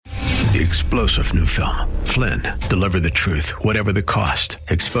the explosive new film, Flynn, deliver the truth, whatever the cost,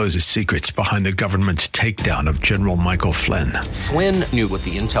 exposes secrets behind the government's takedown of General Michael Flynn. Flynn knew what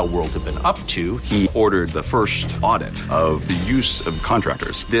the intel world had been up to. He ordered the first audit of the use of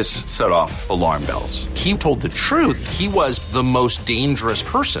contractors. This set off alarm bells. He told the truth. He was the most dangerous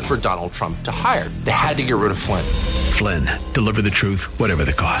person for Donald Trump to hire. They had to get rid of Flynn. Flynn, deliver the truth, whatever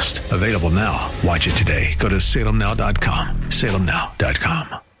the cost. Available now. Watch it today. Go to salemnow.com.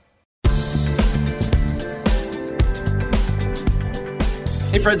 salemnow.com.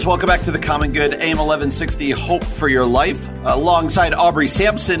 Hey friends, welcome back to The Common Good, AM 1160, Hope for Your Life. Alongside Aubrey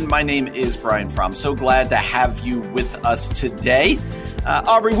Sampson, my name is Brian Fromm. So glad to have you with us today.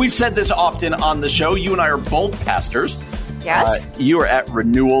 Aubrey, we've said this often on the show. You and I are both pastors. Yes. You are at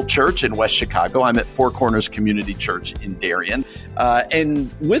Renewal Church in West Chicago. I'm at Four Corners Community Church in Darien.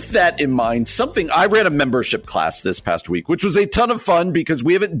 And with that in mind, I ran a membership class this past week, which was a ton of fun because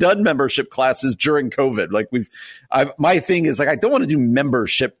we haven't done membership classes during COVID. My thing is I don't want to do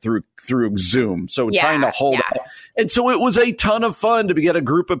membership through Zoom. So trying to hold up. And so it was a ton of fun to get a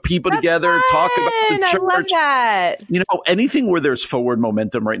group of people together, talk about the church. I love that. Anything where there's forward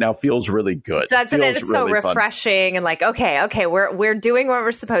momentum right now feels really good. Doesn't it? It's so refreshing and okay, we're doing what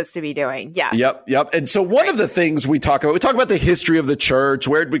we're supposed to be doing. Yes. Yep. And so one of the things we talk about the history of the church,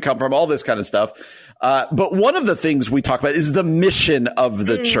 where did we come from, all this kind of stuff. But one of the things we talk about is the mission of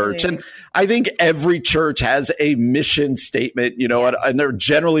the church. And I think every church has a mission statement, and they're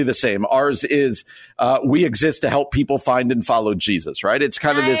generally the same. Ours is we exist to help people find and follow Jesus, right? It's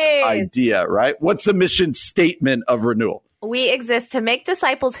kind of this idea, right? What's the mission statement of Renewal? We exist to make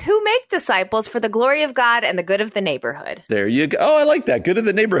disciples who make disciples for the glory of God and the good of the neighborhood. There you go. Oh, I like that. Good of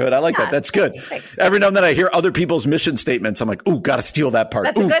the neighborhood. I like that. That's good. Thanks. Every now and then I hear other people's mission statements. I'm like, ooh, got to steal that part.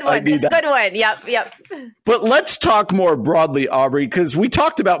 That's a good one. That's a good one. Yep. But let's talk more broadly, Aubrey, because we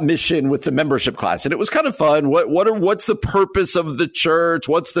talked about mission with the membership class, and it was kind of fun. What's the purpose of the church?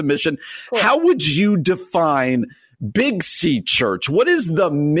 What's the mission? Cool. How would you define Big C Church? What is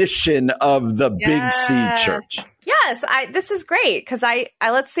the mission of the Big C Church? Yes, this is great because I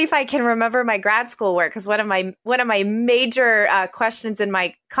let's see if I can remember my grad school work, because one of my major questions in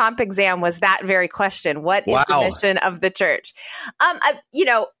my comp exam was that very question. What is the mission of the church?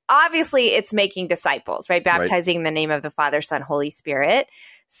 Obviously it's making disciples, right? Baptizing in the name of the Father, Son, Holy Spirit.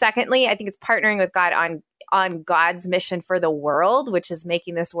 Secondly, I think it's partnering with God on God's mission for the world, which is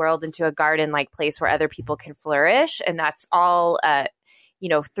making this world into a garden-like place where other people can flourish. And that's all,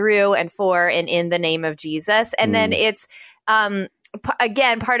 through and for and in the name of Jesus. And then it's,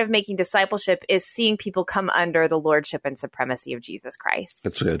 again, part of making discipleship is seeing people come under the lordship and supremacy of Jesus Christ.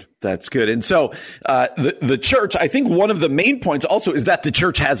 That's good. And so the church, I think one of the main points also is that the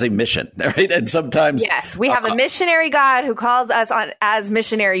church has a mission, right? And sometimes... Yes, we have a missionary God who calls us on as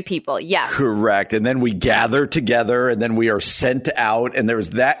missionary people. Yes. Correct. And then we gather together and then we are sent out, and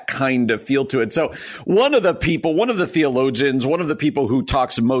there's that kind of feel to it. So one of the theologians, one of the people who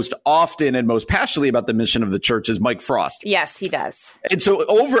talks most often and most passionately about the mission of the church is Mike Frost. Yes, he does. And so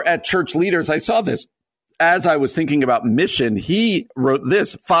over at Church Leaders, I saw this as I was thinking about mission. He wrote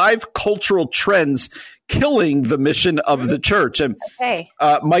this: 5 cultural trends killing the mission of the church. And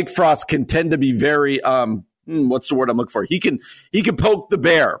Mike Frost can tend to be very, what's the word I'm looking for? He can poke the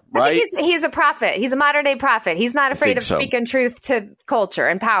bear, right? He's a prophet. He's a modern day prophet. He's not afraid of speaking truth to culture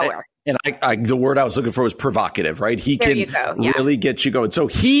and power. And the word I was looking for was provocative, right? He can really get you going. So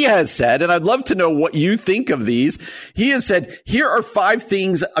he has said, and I'd love to know what you think of these. He has said, here are 5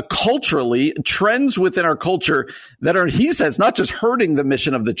 things culturally, trends within our culture that are, he says, not just hurting the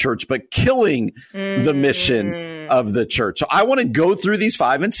mission of the church, but killing the mission of the church. So I want to go through these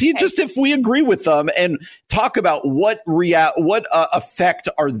 5 and see just if we agree with them and talk about what effect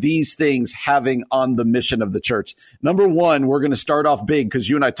are these things having on the mission of the church. Number 1, we're going to start off big because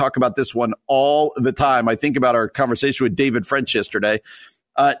you and I talk about this one all the time. I think about our conversation with David French yesterday.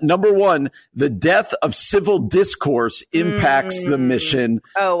 Number 1, the death of civil discourse impacts the mission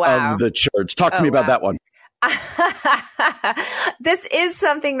of the church. Talk to me about that one. This is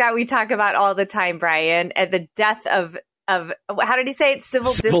something that we talk about all the time, Brian, and the death of how did he say it?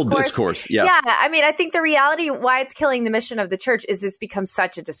 Civil discourse. Yeah. I mean, I think the reality why it's killing the mission of the church is it's become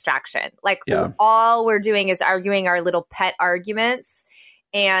such a distraction. All we're doing is arguing our little pet arguments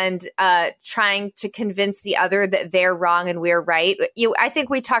and trying to convince the other that they're wrong and we're right. I think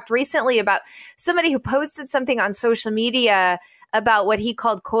we talked recently about somebody who posted something on social media about what he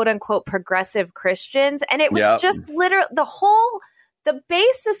called quote unquote progressive Christians. And it was just literally the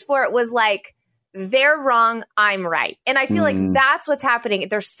basis for it was like, they're wrong, I'm right. And I feel like that's what's happening.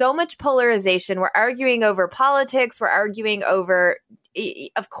 There's so much polarization. We're arguing over politics. We're arguing over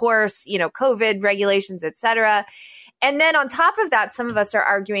of course, COVID regulations, et cetera. And then on top of that, some of us are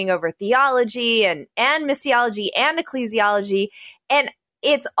arguing over theology and missiology and ecclesiology. And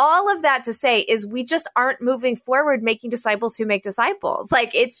it's all of that to say is we just aren't moving forward making disciples who make disciples.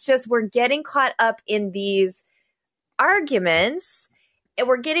 Like, it's just we're getting caught up in these arguments and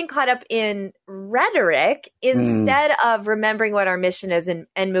we're getting caught up in rhetoric instead of remembering what our mission is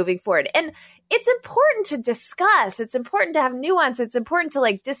and moving forward. And it's important to discuss. It's important to have nuance. It's important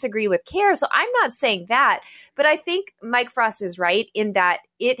to disagree with care. So I'm not saying that, but I think Mike Frost is right in that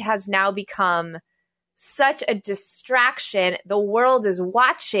it has now become such a distraction. The world is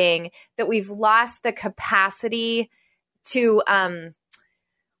watching that we've lost the capacity to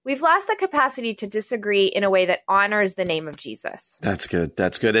disagree in a way that honors the name of Jesus. That's good.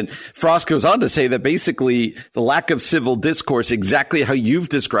 That's good. And Frost goes on to say that basically the lack of civil discourse, exactly how you've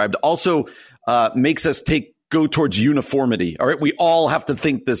described, also makes us go towards uniformity. All right. We all have to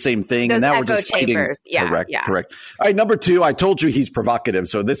think the same thing. Those and now echo we're just chambers. Fighting. Correct. All right. Number 2, I told you he's provocative.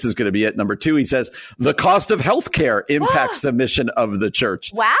 So this is going to be it. Number 2, he says the cost of healthcare impacts the mission of the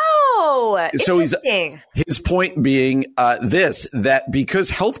church. Wow. So his point being that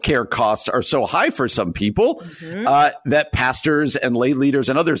because healthcare costs are so high for some people, that pastors and lay leaders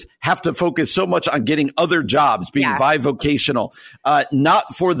and others have to focus so much on getting other jobs, being bivocational,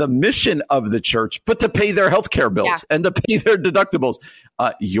 not for the mission of the church, but to pay their healthcare bills and to pay their deductibles.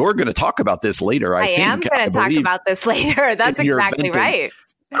 You're going to talk about this later. I am going to talk about this later. That's exactly right.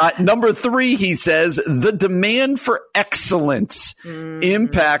 Number 3, he says, the demand for excellence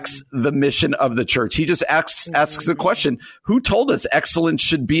impacts the mission of the church. He just asks the question, who told us excellence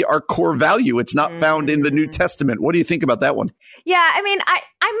should be our core value? It's not found in the New Testament. What do you think about that one? Yeah, I mean,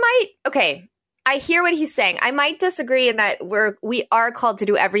 I hear what he's saying. I might disagree in that we are called to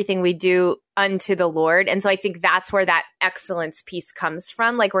do everything we do unto the Lord. And so I think that's where that excellence piece comes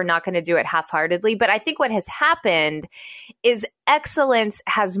from. We're not going to do it half-heartedly. But I think what has happened is excellence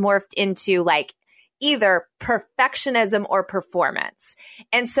has morphed into either perfectionism or performance.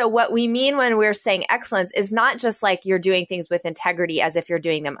 And so what we mean when we're saying excellence is not just you're doing things with integrity as if you're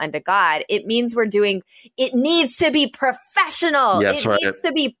doing them unto God. It means it needs to be professional. Yes, it needs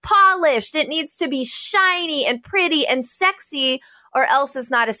to be polished. It needs to be shiny and pretty and sexy, or else it's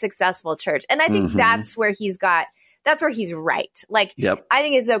not a successful church. And I think that's where he's right. I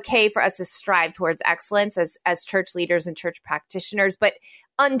think it's okay for us to strive towards excellence as church leaders and church practitioners, but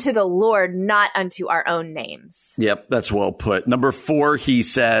unto the Lord, not unto our own names. Yep, that's well put. Number 4, he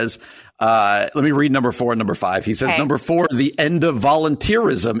says, let me read number 4 and number 5. He says, number 4, the end of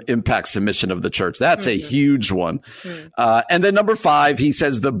volunteerism impacts the mission of the church. That's a huge one. And then number 5, he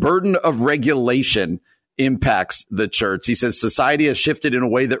says, the burden of regulation impacts the church. He says society has shifted in a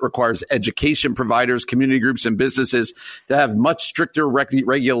way that requires education providers, community groups, and businesses to have much stricter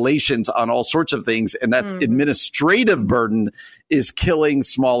regulations on all sorts of things. And that administrative burden is killing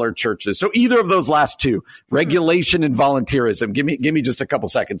smaller churches. So either of those last 2, regulation and volunteerism, give me just a couple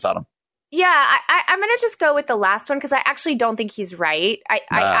seconds on them. Yeah, I'm going to just go with the last one because I actually don't think he's right.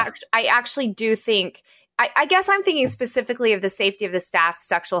 I actually do think I guess I'm thinking specifically of the safety of the staff,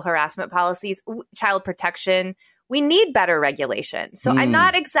 sexual harassment policies, child protection. We need better regulation. So I'm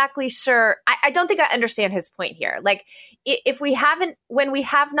not exactly sure. I don't think I understand his point here. When we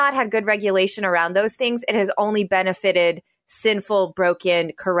have not had good regulation around those things, it has only benefited sinful,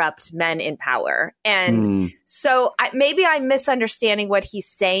 broken, corrupt men in power. And so maybe I'm misunderstanding what he's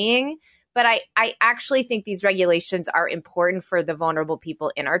saying, but I actually think these regulations are important for the vulnerable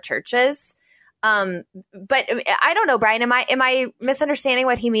people in our churches. But I don't know, Brian, am I misunderstanding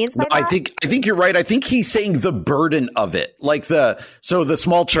what he means by that? I think you're right. I think he's saying the burden of it. So the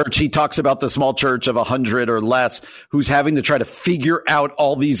small church, he talks about the small church of 100 or less who's having to try to figure out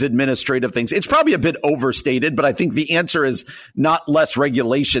all these administrative things. It's probably a bit overstated, but I think the answer is not less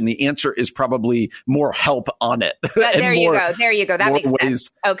regulation. The answer is probably more help on it. There you go. That makes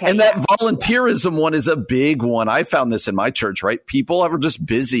sense. Okay. And that volunteerism one is a big one. I found this in my church, right? People are just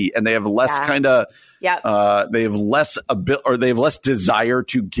busy and they have less they have less desire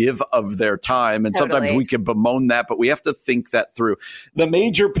to give of their time. And sometimes we can bemoan that, but we have to think that through. The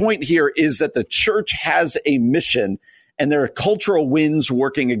major point here is that the church has a mission and there are cultural winds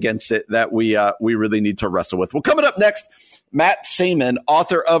working against it that we really need to wrestle with. Well, coming up next, Matt Sayman,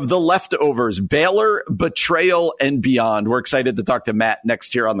 author of The Leftovers, Baylor, Betrayal, and Beyond. We're excited to talk to Matt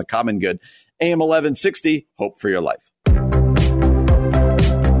next here on The Common Good. AM 1160, Hope for Your Life.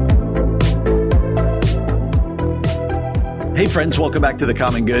 Hey friends, welcome back to The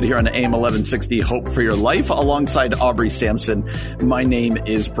Common Good here on AM 1160 Hope for Your Life alongside Aubrey Sampson. My name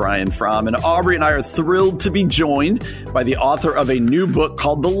is Brian Fromm, and Aubrey and I are thrilled to be joined by the author of a new book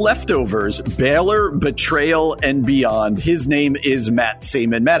called The Leftovers, Baylor, Betrayal, and Beyond. His name is Matt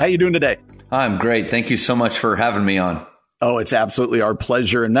Sayman. Matt, how you doing today? I'm great. Thank you so much for having me on. Oh, it's absolutely our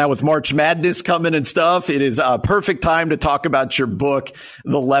pleasure. And now with March Madness coming and stuff, it is a perfect time to talk about your book,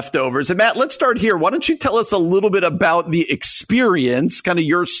 The Leftovers. And Matt, let's start here. Why don't you tell us a little bit about the experience, kind of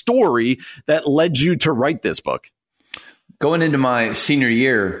your story that led you to write this book? Going into my senior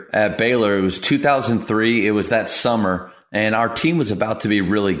year at Baylor, it was 2003. It was that summer, and our team was about to be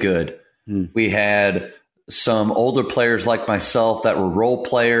really good. We had some older players like myself that were role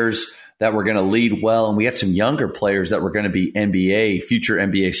players that were going to lead well. And we had some younger players that were going to be future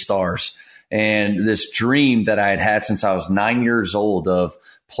NBA stars. And this dream that I had had since I was 9 years old of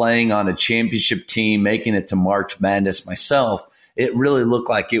playing on a championship team, making it to March Madness myself, it really looked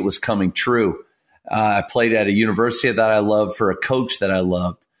like it was coming true. I played at a university that I loved for a coach that I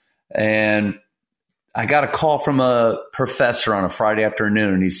loved. And I got a call from a professor on a Friday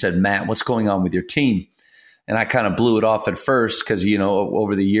afternoon, and he said, "Matt, what's going on with your team?" And I kind of blew it off at first because, you know,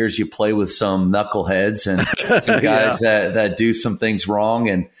 over the years you play with some knuckleheads and some guys that do some things wrong.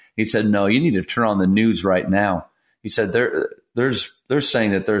 And he said, "No, you need to turn on the news right now." He said, they're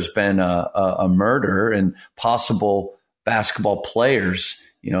saying that there's been a murder and possible basketball players,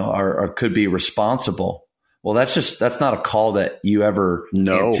 you know, are could be responsible. Well, that's not a call that you ever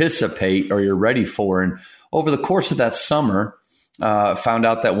anticipate or you're ready for. And over the course of that summer, found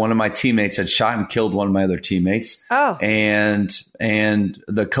out that one of my teammates had shot and killed one of my other teammates. Oh. And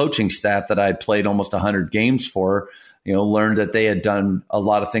the coaching staff that I had played almost 100 games for, you know, learned that they had done a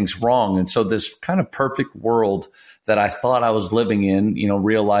lot of things wrong. And so this kind of perfect world that I thought I was living in, you know,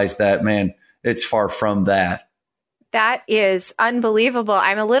 realized that, man, it's far from that. That is unbelievable.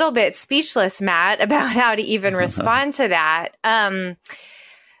 I'm a little bit speechless, Matt, about how to even respond to that.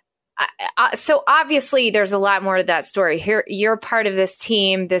 So obviously there's a lot more to that story. Here, you're part of this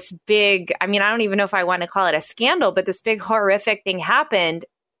team, this big, I mean, I don't even know if I want to call it a scandal, but this big horrific thing happened.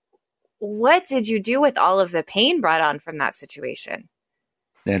 What did you do with all of the pain brought on from that situation?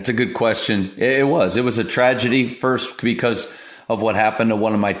 That's a good question. It was a tragedy first because of what happened to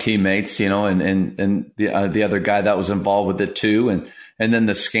one of my teammates, you know, and the other guy that was involved with it too. And then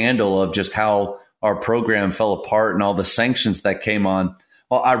the scandal of just how our program fell apart and all the sanctions that came on.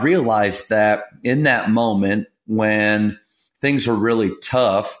 Well, I realized that in that moment when things were really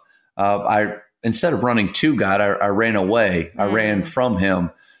tough, instead of running to God, I ran away. I ran from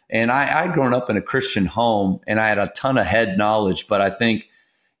him. And I'd grown up in a Christian home and I had a ton of head knowledge, but I think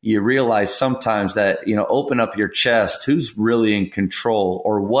you realize sometimes that, you know, open up your chest, who's really in control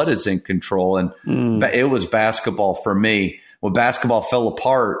or what is in control. And it was basketball for me. When basketball fell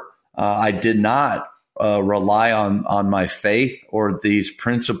apart, I did not rely on my faith or these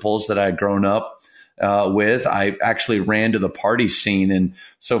principles that I had grown up with. I actually ran to the party scene. And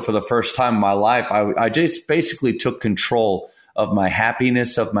so for the first time in my life, I just basically took control of my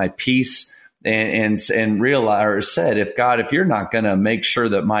happiness, of my peace, and realized or said, if you're not going to make sure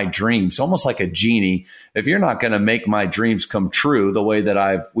that my dreams, almost like a genie, if you're not going to make my dreams come true the way that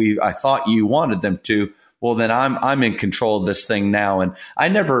I thought you wanted them to, well, then I'm in control of this thing now. And I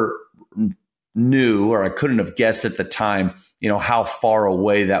never knew, or I couldn't have guessed at the time, you know, how far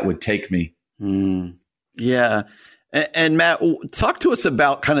away that would take me. Yeah. And Matt, talk to us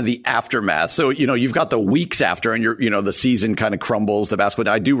about kind of the aftermath. So, you know, you've got the weeks after and the season kind of crumbles, the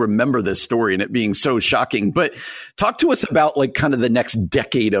basketball. I do remember this story and it being so shocking, but talk to us about like kind of the next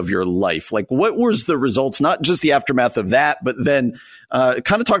decade of your life. Like what was the results, not just the aftermath of that, but then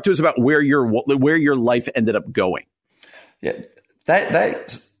kind of talk to us about where your life ended up going. Yeah,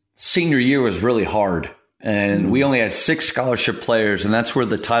 that senior year was really hard. And we only had 6 scholarship players. And that's where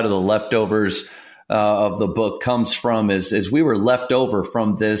the title, The Leftovers, of the book comes from, is we were left over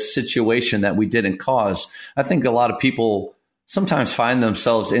from this situation that we didn't cause. I think a lot of people sometimes find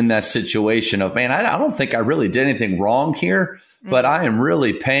themselves in that situation of, man, I don't think I really did anything wrong here, but I am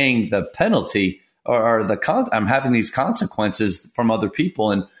really paying the penalty or I'm having these consequences from other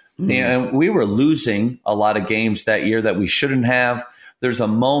people. And, and we were losing a lot of games that year that we shouldn't have. There's a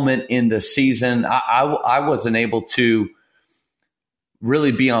moment in the season I wasn't able to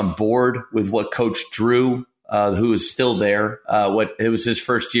really be on board with what Coach Drew, who is still there. It was his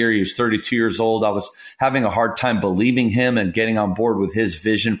first year. He was 32 years old. I was having a hard time believing him and getting on board with his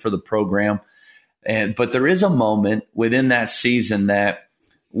vision for the program. But there is a moment within that season that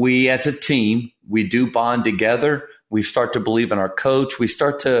we as a team, we do bond together. We start to believe in our coach. We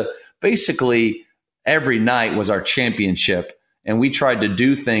start to basically every night was our championship. And we tried to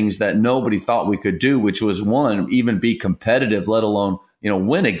do things that nobody thought we could do, which was one, even be competitive, let alone,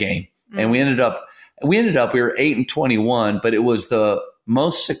 win a game. Mm-hmm. And we ended up, we were 8-21, but it was the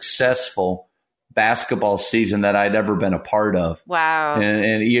most successful basketball season that I'd ever been a part of. Wow.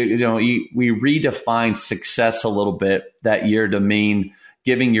 And we redefined success a little bit that year to mean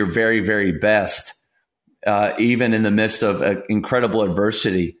giving your very, very best, even in the midst of incredible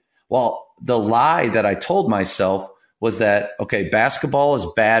adversity. Well, the lie that I told myself was that, okay, basketball is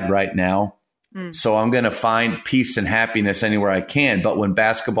bad right now, so I'm going to find peace and happiness anywhere I can. But when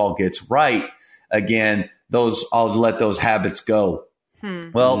basketball gets right again, I'll let those habits go.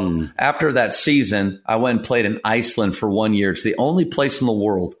 Well, after that season, I went and played in Iceland for 1 year. It's the only place in the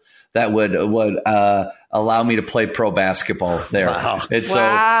world that would allow me to play pro basketball there. Wow. And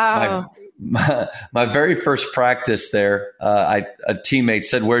so my very first practice there, a teammate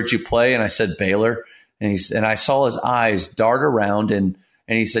said, "Where'd you play?" And I said, "Baylor." And I saw his eyes dart around and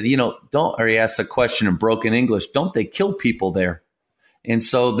he said, he asked a question in broken English, "Don't they kill people there?" And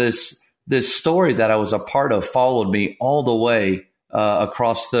so this story that I was a part of followed me all the way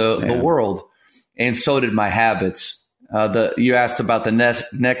across the world. And so did my habits. You asked about the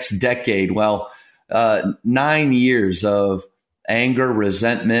next decade. Well, 9 years of anger,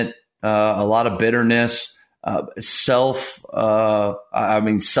 resentment, a lot of bitterness,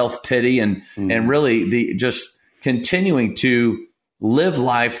 self-pity and really just continuing to live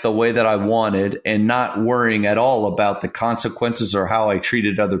life the way that I wanted and not worrying at all about the consequences or how I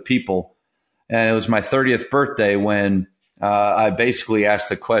treated other people. And it was my 30th birthday when I basically asked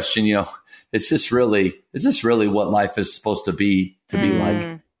the question, is this really what life is supposed to be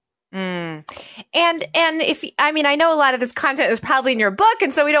like? And I know a lot of this content is probably in your book,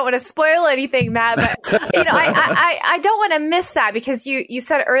 and so we don't want to spoil anything, Matt, but I don't want to miss that because you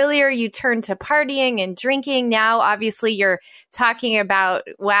said earlier you turned to partying and drinking. Now, obviously, you're talking about,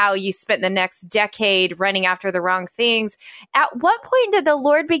 wow, you spent the next decade running after the wrong things. At what point did the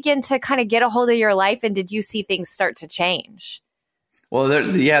Lord begin to kind of get a hold of your life, and did you see things start to change? Well,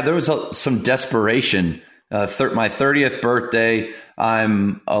 there was some desperation. My 30th birthday,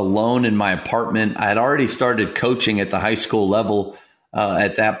 I'm alone in my apartment. I had already started coaching at the high school level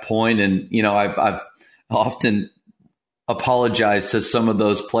at that point. And, I've often apologized to some of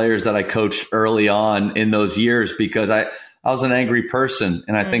those players that I coached early on in those years because I was an angry person.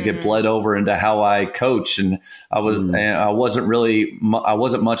 And I think it bled over into how I coached. And I wasn't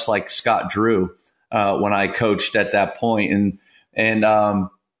much like Scott Drew when I coached at that point. And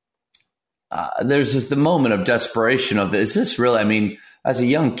there's just the moment of desperation of, is this really, as a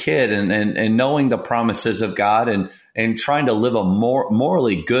young kid and knowing the promises of God and trying to live a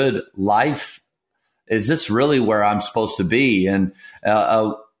morally good life, is this really where I'm supposed to be? And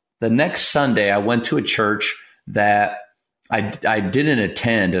the next Sunday I went to a church that I didn't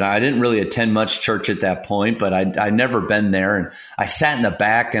attend, and I didn't really attend much church at that point, but I'd never been there. And I sat in the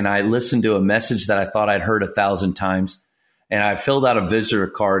back and I listened to a message that I thought I'd heard 1,000 times. And I filled out a visitor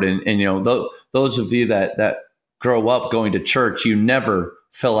card. And those of you that grow up going to church, you never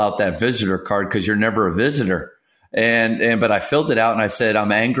fill out that visitor card because you're never a visitor. But I filled it out and I said,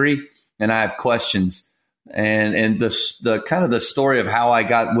 I'm angry and I have questions. And the kind of the story of how I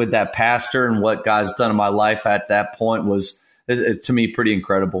got with that pastor and what God's done in my life at that point was, to me, pretty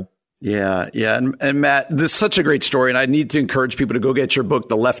incredible. Yeah. And Matt, this is such a great story. And I need to encourage people to go get your book,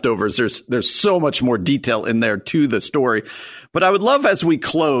 The Leftovers. There's so much more detail in there to the story. But I would love, as we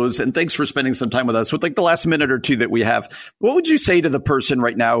close, and thanks for spending some time with us, with like the last minute or two that we have, what would you say to the person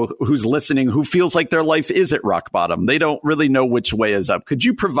right now who's listening, who feels like their life is at rock bottom? They don't really know which way is up. Could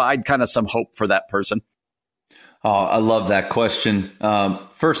you provide kind of some hope for that person? Oh, I love that question.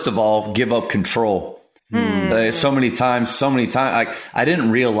 First of all, give up control. So many times, I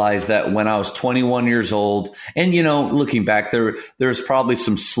didn't realize that when I was 21 years old. And, looking back, there's probably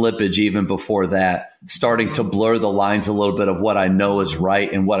some slippage even before that, starting to blur the lines a little bit of what I know is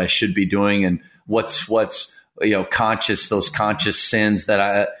right and what I should be doing and what's conscious, those conscious sins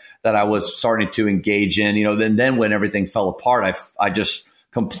that I was starting to engage in, then when everything fell apart, I just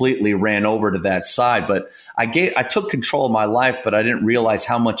completely ran over to that side. But I took control of my life, but I didn't realize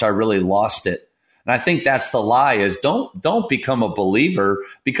how much I really lost it. And I think that's the lie, is don't become a believer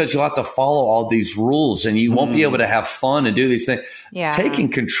because you'll have to follow all these rules and you won't be able to have fun and do these things. Yeah.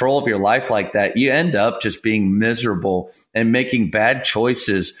 Taking control of your life like that, you end up just being miserable and making bad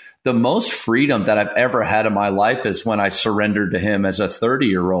choices. The most freedom that I've ever had in my life is when I surrendered to him as a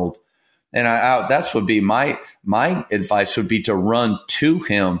 30-year-old. And that's would be my advice would be to run to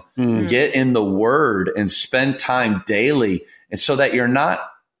him, get in the word and spend time daily. And so that you're not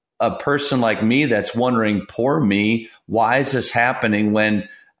a person like me that's wondering, poor me, why is this happening when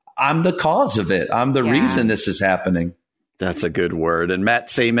I'm the cause of it? I'm the reason this is happening. That's a good word. And Matt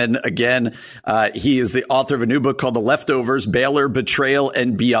Sayman, again, he is the author of a new book called The Leftovers, Baylor, Betrayal,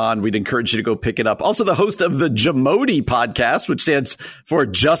 and Beyond. We'd encourage you to go pick it up. Also the host of the Jamodi podcast, which stands for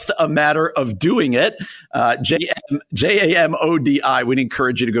Just a Matter of Doing It, Jamodi. We'd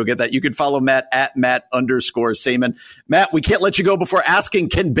encourage you to go get that. You can follow Matt at Matt_Sayman. Matt, we can't let you go before asking,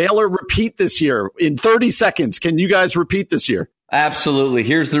 can Baylor repeat this year? In 30 seconds, can you guys repeat this year? Absolutely.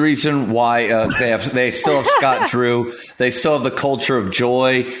 Here's the reason why they still have Scott Drew. They still have the culture of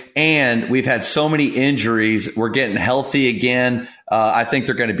joy, and we've had so many injuries. We're getting healthy again. I think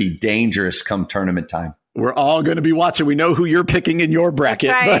they're going to be dangerous come tournament time. We're all going to be watching. We know who you're picking in your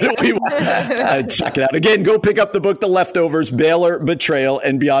bracket, but we check it out. Again, go pick up the book, The Leftovers, Baylor, Betrayal,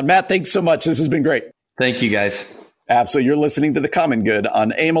 and Beyond. Matt, thanks so much. This has been great. Thank you, guys. Absolutely. You're listening to The Common Good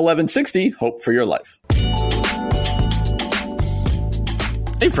on AM 1160. Hope for your life.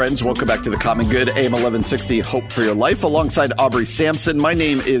 Hey friends, welcome back to The Common Good, AM 1160, Hope for Your Life, alongside Aubrey Sampson. My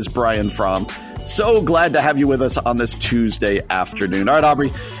name is Brian Fromm. So glad to have you with us on this Tuesday afternoon. All right,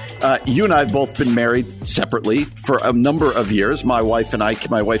 Aubrey, you and I have both been married separately for a number of years. My wife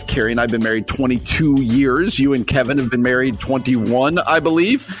Carrie and I have been married 22 years. You and Kevin have been married 21, I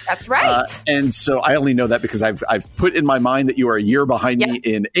believe. That's right. And so I only know that because I've put in my mind that you are a year behind me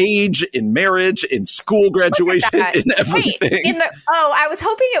in age, in marriage, in school graduation, in everything. Wait, I was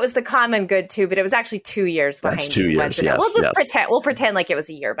hoping it was The Common Good too, but it was actually 2 years behind. That's 2 years, yes. We'll just pretend. We'll pretend like it was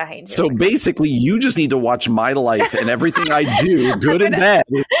a year behind you. So basically, you just need to watch my life and everything I do, good and bad.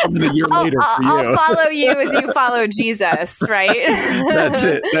 A year later for you. I'll follow you as you follow Jesus, right?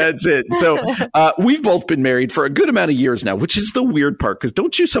 That's it. So we've both been married for a good amount of years now, which is the weird part, because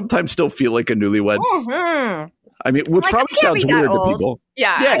don't you sometimes still feel like a newlywed? Mm-hmm. I mean, which probably sounds weird to people.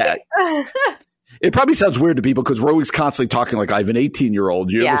 Yeah. It probably sounds weird to people because we're always constantly talking like I have an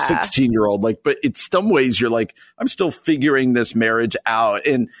 18-year-old, you have a 16-year-old, but in some ways you're like, I'm still figuring this marriage out.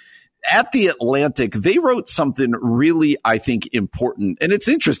 And at The Atlantic, they wrote something really, I think, important. And it's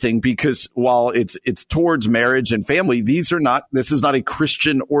interesting because while it's towards marriage and family, this is not a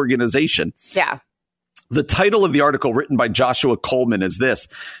Christian organization. Yeah. The title of the article written by Joshua Coleman is this: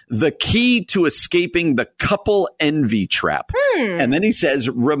 The Key to Escaping the Couple Envy Trap. And then he says,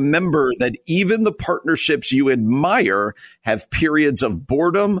 remember that even the partnerships you admire have periods of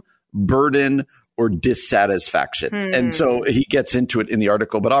boredom, burden, or dissatisfaction. And so he gets into it in the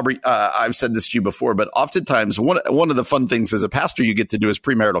article. But Aubrey, I've said this to you before, but oftentimes one of the fun things as a pastor you get to do is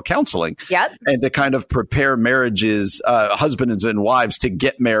premarital counseling. Yep. And to kind of prepare marriages, husbands and wives to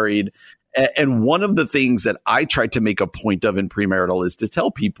get married. And one of the things that I try to make a point of in premarital is to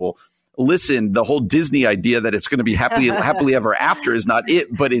tell people, listen, the whole Disney idea that it's going to be happily ever after is not it,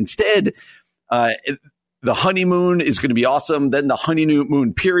 but instead, the honeymoon is going to be awesome. Then the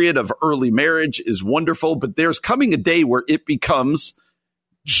honeymoon period of early marriage is wonderful, but there's coming a day where it becomes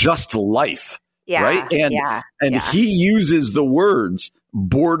just life, right? And he uses the words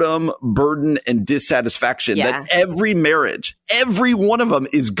boredom, burden, and dissatisfaction, that every marriage, every one of them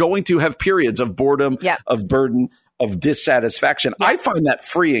is going to have periods of boredom, of burden, of dissatisfaction. I find that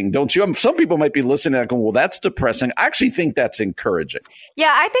freeing, don't you? Some people might be listening and going, well, that's depressing. I actually think that's encouraging.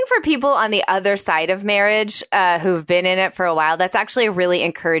 Yeah, I think for people on the other side of marriage who've been in it for a while, that's actually a really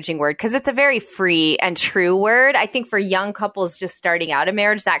encouraging word because it's a very free and true word. I think for young couples just starting out a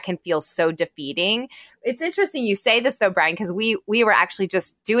marriage, that can feel so defeating. It's interesting you say this, though, Brian, because we were actually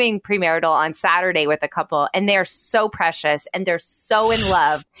just doing premarital on Saturday with a couple, and they're so precious and they're so in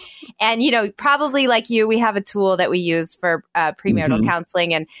love. And, probably like you, we have a tool that we use for premarital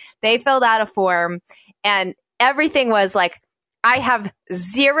counseling, and they filled out a form, and everything was like, I have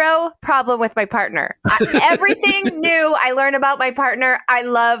zero problem with my partner. Everything new I learn about my partner, I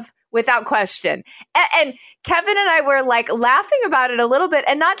love without question. And Kevin and I were like laughing about it a little bit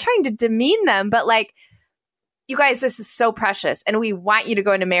and not trying to demean them, but like, you guys, this is so precious. And we want you to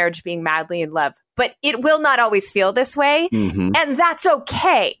go into marriage being madly in love, but it will not always feel this way. And that's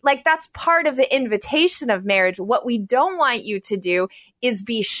okay. Like, that's part of the invitation of marriage. What we don't want you to do is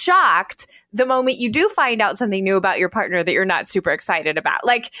be shocked the moment you do find out something new about your partner that you're not super excited about.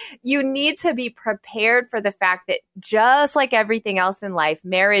 Like, you need to be prepared for the fact that just like everything else in life,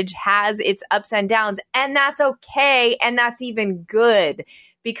 marriage has its ups and downs, and that's okay. And that's even good.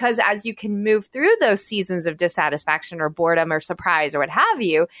 Because as you can move through those seasons of dissatisfaction or boredom or surprise or what have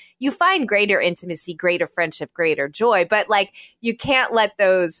you, you find greater intimacy, greater friendship, greater joy. But like, you can't let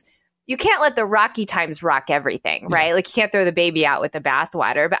you can't let the rocky times rock everything, right? Like you can't throw the baby out with the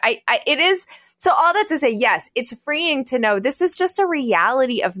bathwater. But it is, so all that to say, yes, it's freeing to know this is just a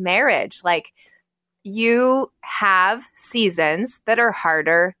reality of marriage. Like you have seasons that are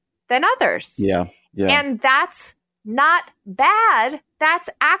harder than others. Yeah. And that's not bad. That's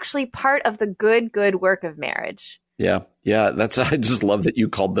actually part of the good work of marriage. Yeah. I just love that you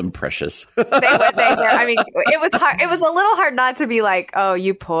called them precious. They were. I mean, it was hard. It was a little hard not to be like, oh,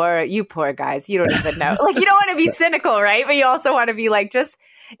 you poor guys. You don't even know. Like, you don't want to be cynical, right? But you also want to be like,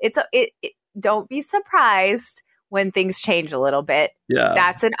 don't be surprised when things change a little bit. Yeah.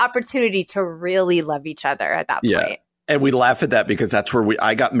 That's an opportunity to really love each other at that point. And we laugh at that because that's where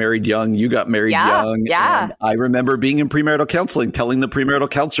I got married young. You got married young. Yeah. And I remember being in premarital counseling, telling the premarital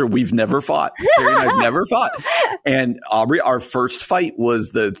counselor, we've never fought. Carrie and I've never fought. And Aubrey, our first fight was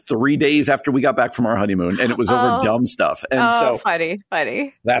the 3 days after we got back from our honeymoon, and it was over dumb stuff. And so funny.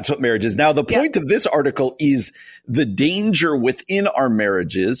 That's what marriage is. Now, the point of this article is the danger within our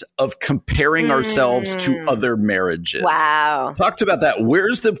marriages of comparing ourselves to other marriages. Wow. Talked about that.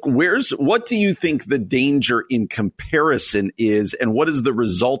 What do you think the danger in comparison is, and what is the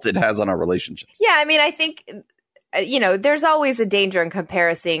result it has on our relationships? Yeah, I mean, I think, there's always a danger in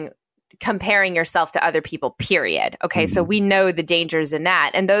comparing yourself to other people, period. Okay, so we know the dangers in that.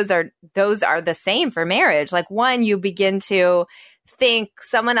 And those are the same for marriage. Like, one, you begin to think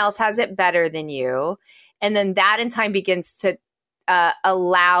someone else has it better than you. And then that in time begins to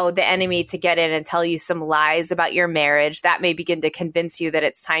allow the enemy to get in and tell you some lies about your marriage. That may begin to convince you that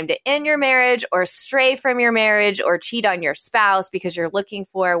it's time to end your marriage or stray from your marriage or cheat on your spouse because you're looking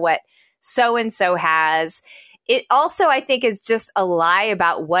for what so-and-so has. It also, I think, is just a lie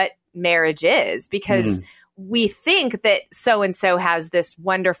about what marriage is, because we think that so-and-so has this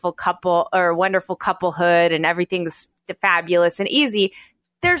wonderful couple or wonderful couplehood and everything's fabulous and easy.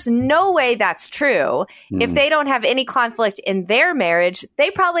 There's no way that's true. If they don't have any conflict in their marriage, they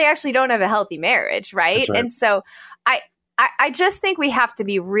probably actually don't have a healthy marriage, right? And so I just think we have to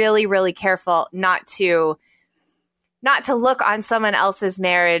be really, really careful not to look on someone else's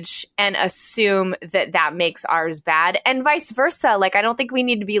marriage and assume that makes ours bad, and vice versa. Like, I don't think we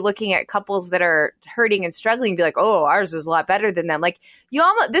need to be looking at couples that are hurting and struggling and be like, oh, ours is a lot better than them. Like,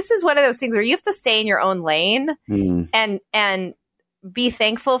 this is one of those things where you have to stay in your own lane and be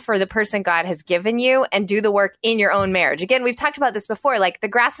thankful for the person God has given you and do the work in your own marriage. Again, we've talked about this before, like the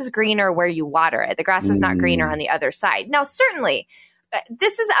grass is greener where you water it. The grass is not greener on the other side. Now, certainly,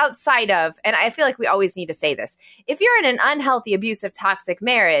 this is outside of, and I feel like we always need to say this, if you're in an unhealthy, abusive, toxic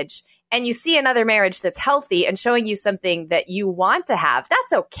marriage and you see another marriage that's healthy and showing you something that you want to have,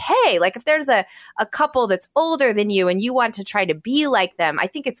 that's okay. Like if there's a couple that's older than you and you want to try to be like them, I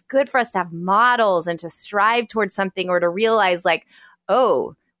think it's good for us to have models and to strive towards something, or to realize like,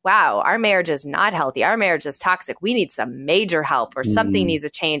 oh, wow, our marriage is not healthy. Our marriage is toxic. We need some major help, or something needs a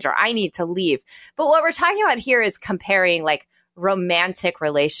change, or I need to leave. But what we're talking about here is comparing like romantic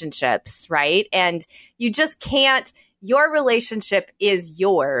relationships, right? And you just can't. Your relationship is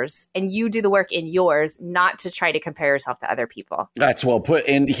yours, and you do the work in yours, not to try to compare yourself to other people. That's well put.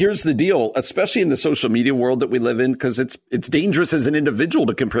 And here's the deal, especially in the social media world that we live in, because it's dangerous as an individual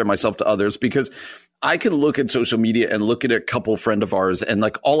to compare myself to others, because I can look at social media and look at a couple friend of ours, and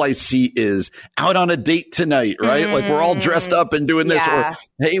like all I see is out on a date tonight, right? Like we're all dressed up and doing this, or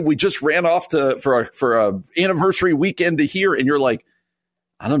hey, we just ran off for a anniversary weekend to here, and you're like,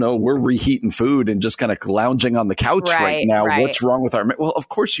 I don't know, we're reheating food and just kind of lounging on the couch right now. Right. What's wrong with our? Well, of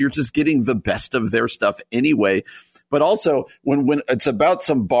course, you're just getting the best of their stuff anyway. But also, when it's about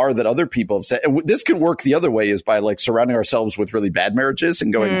some bar that other people have said, and this could work the other way, is by like surrounding ourselves with really bad marriages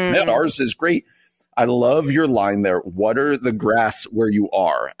and going, man, ours is great. I love your line there. Water the grass where you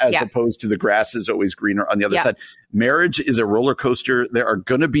are, as opposed to the grass is always greener on the other side. Marriage is a roller coaster. There are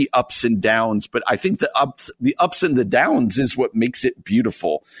going to be ups and downs, but I think the ups and the downs is what makes it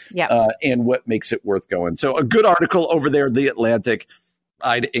beautiful and what makes it worth going. So a good article over there, The Atlantic.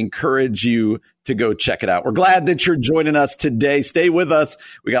 I'd encourage you to go check it out. We're glad that you're joining us today. Stay with us.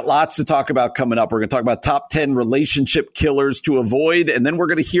 We got lots to talk about coming up. We're going to talk about top 10 relationship killers to avoid. And then we're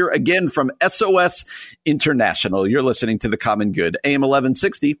going to hear again from SOS International. You're listening to The Common Good, AM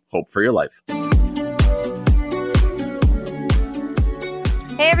 1160, Hope for Your Life.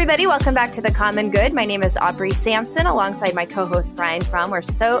 Hey, everybody. Welcome back to The Common Good. My name is Aubrey Sampson, alongside my co-host, Brian Fromm. We're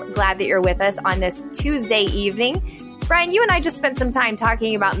so glad that you're with us on this Tuesday evening. Brian, you and I just spent some time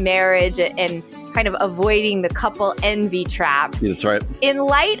talking about marriage and kind of avoiding the couple envy trap. That's right. In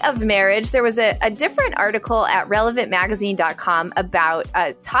light of marriage, there was a different article at relevantmagazine.com about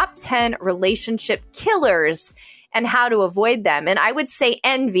top 10 relationship killers. and how to avoid them. And I would say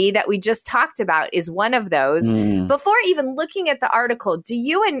envy that we just talked about is one of those. Before even looking at the article, do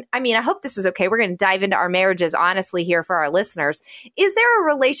you, and I mean, I hope this is okay. We're going to dive into our marriages honestly here for our listeners. Is there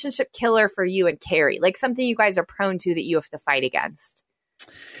a relationship killer for you and Carrie? Like something you guys are prone to that you have to fight against?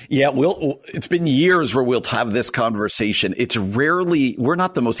 Yeah, it's been years where we'll have this conversation. It's rarely, we're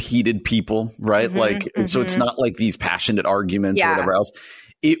not the most heated people, right? So it's not like these passionate arguments or whatever else.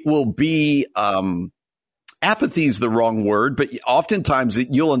 It will be, apathy is the wrong word, but oftentimes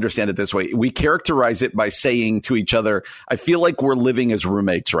you'll understand it this way. We characterize it by saying to each other, I feel like we're living as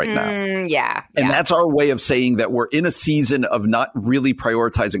roommates right now. And that's our way of saying that we're in a season of not really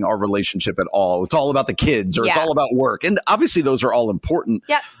prioritizing our relationship at all. It's all about the kids or it's all about work. And obviously those are all important.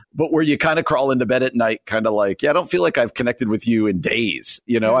 But where you kind of crawl into bed at night, kind of like, I don't feel like I've connected with you in days.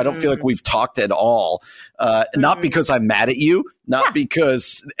 You know, I don't feel like we've talked at all. Not because I'm mad at you, not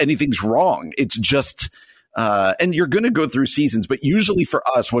because anything's wrong. It's just, and you're going to go through seasons, but usually for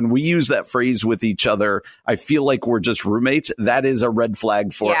us, when we use that phrase with each other, I feel like we're just roommates. That is a red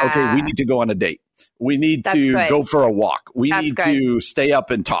flag for, okay, we need to go on a date. We need to go for a walk. We need to stay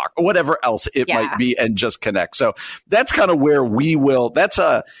up and talk or whatever else it might be and just connect. So that's kind of where we will, that's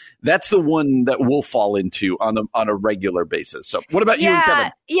the one that we'll fall into on a regular basis. So what about you and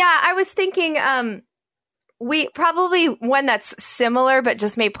Kevin? Yeah, I was thinking, we probably one that's similar, but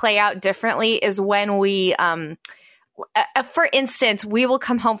just may play out differently is when we, for instance, we will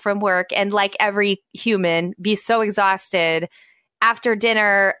come home from work and like every human be so exhausted. After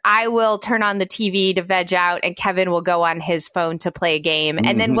dinner, I will turn on the TV to veg out and Kevin will go on his phone to play a game.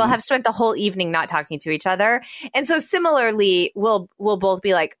 And then we'll have spent the whole evening not talking to each other. And so similarly, we'll both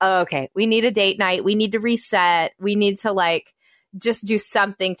be like, oh, okay, we need a date night. We need to reset. We need to like just do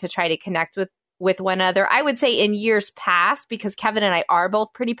something to try to connect with one another. I would say in years past, because Kevin and I are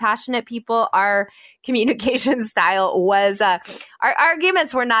both pretty passionate people, our communication style was, our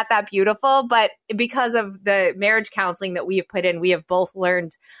arguments were not that beautiful, but because of the marriage counseling that we have put in, we have both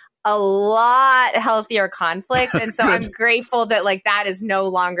learned a lot healthier conflict. And so I'm grateful that like that is no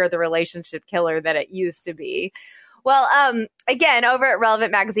longer the relationship killer that it used to be. Well, again, over at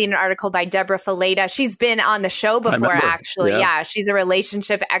Relevant Magazine, an article by Deborah Faleta. She's been on the show before, actually. Yeah, she's a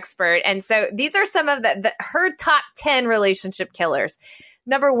relationship expert. And so these are some of her top 10 relationship killers.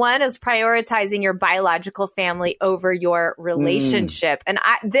 Number 1 is prioritizing your biological family over your relationship. And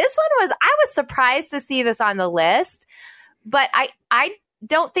I was surprised to see this on the list, but I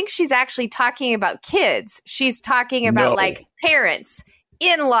don't think she's actually talking about kids. She's talking about like parents,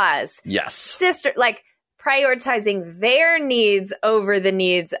 in-laws, sister, like prioritizing their needs over the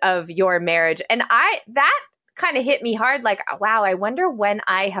needs of your marriage. And that kind of hit me hard. Like, wow, I wonder when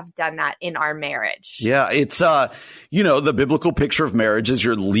I have done that in our marriage. Yeah. It's, the biblical picture of marriage is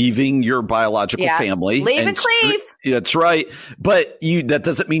you're leaving your biological family. Leave and cleave. That's right. But that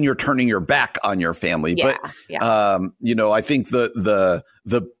doesn't mean you're turning your back on your family. But, I think the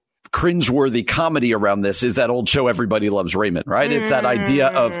cringeworthy comedy around this is that old show, Everybody Loves Raymond, right? It's that idea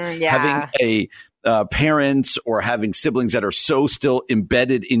of having parents or having siblings that are so still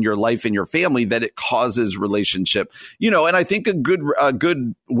embedded in your life and your family that it causes relationship, and I think a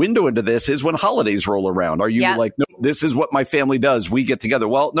good window into this is when holidays roll around. Are you like, no, this is what my family does. We get together.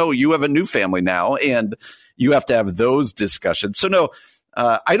 Well, no, you have a new family now and you have to have those discussions. So no,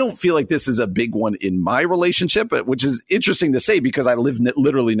 I don't feel like this is a big one in my relationship, which is interesting to say because I live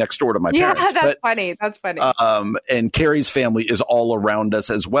literally next door to my parents. Yeah, that's funny. That's funny. And Carrie's family is all around us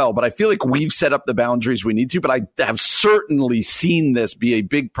as well. But I feel like we've set up the boundaries we need to. But I have certainly seen this be a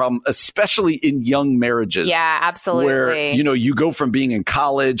big problem, especially in young marriages. Yeah, absolutely. Where, you go from being in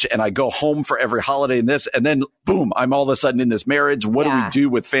college and I go home for every holiday and this, and then boom, I'm all of a sudden in this marriage. What do we do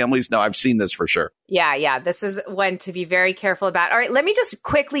with families? No, I've seen this for sure. Yeah. This is one to be very careful about. All right, let me just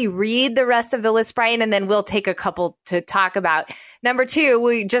quickly read the rest of the list, Brian, and then we'll take a couple to talk about. Number 2,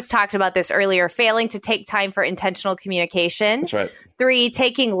 we just talked about this earlier, failing to take time for intentional communication. That's right. 3,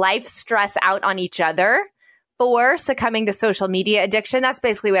 taking life stress out on each other. 4, succumbing to social media addiction. That's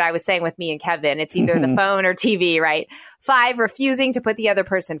basically what I was saying with me and Kevin. It's either the phone or TV, right? 5, refusing to put the other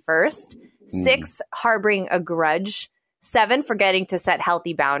person first. 6, harboring a grudge. 7, forgetting to set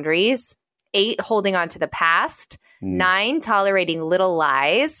healthy boundaries. 8, holding on to the past. 9, tolerating little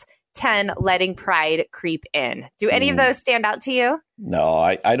lies. 10, letting pride creep in. Do any of those stand out to you? No,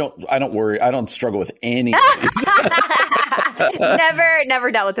 I don't worry. I don't struggle with any of these.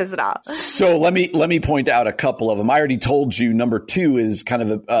 Never dealt with this at all. So let me point out a couple of them. I already told you number 2 is kind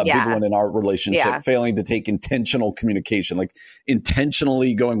of a big one in our relationship, failing to take intentional communication, like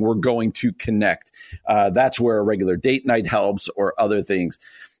intentionally we're going to connect. That's where a regular date night helps or other things.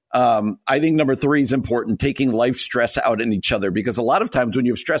 I think number 3 is important, taking life stress out in each other, because a lot of times when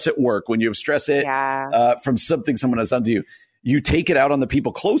you have stress at work, when you have stress from something someone has done to you, you take it out on the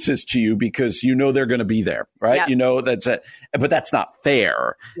people closest to you because you know they're going to be there, right? Yep. You know that's it, but that's not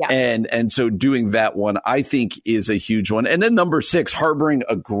fair. Yep. And so doing that one, I think, is a huge one. And then number 6, harboring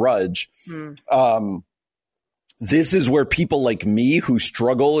a grudge. This is where people like me who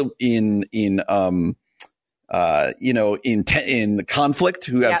struggle in conflict,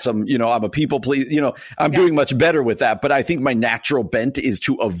 who have some, I'm a people pleaser, I'm doing much better with that. But I think my natural bent is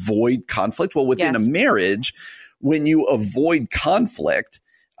to avoid conflict. Well, within a marriage, when you avoid conflict,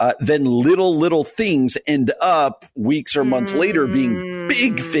 then little things end up weeks or months later being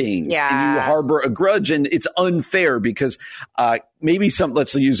big things. And you harbor a grudge, and it's unfair because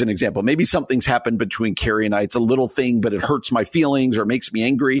let's use an example. Maybe something's happened between Carrie and I. It's a little thing, but it hurts my feelings or makes me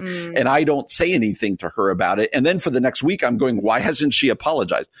angry. And I don't say anything to her about it. And then for the next week, I'm going, why hasn't she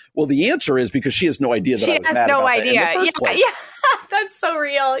apologized? Well, the answer is because she has no idea that I was mad about that in the first place. Yeah. That's so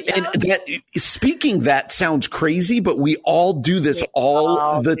real. Yeah. And speaking that sounds crazy, but we all do this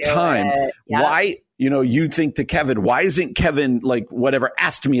all the time. Yep. Why? You think to Kevin, why isn't Kevin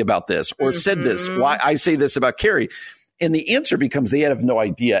asked me about this or said this? Why I say this about Carrie? And the answer becomes they have no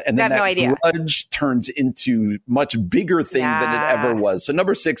idea. And then grudge turns into much bigger thing than it ever was. So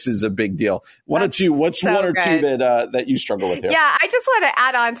number 6 is a big deal. What's one or two that you struggle with here? Yeah, I just want to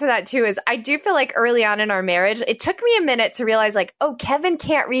add on to that too, is I do feel like early on in our marriage, it took me a minute to realize Kevin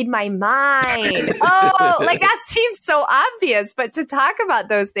can't read my mind. That seems so obvious, but to talk about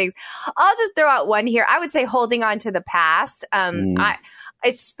those things, I'll just throw out one here. I would say holding on to the past.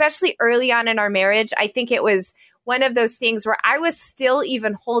 Especially early on in our marriage, I think it was one of those things where I was still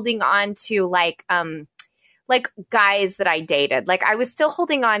even holding on to guys that I dated. I was still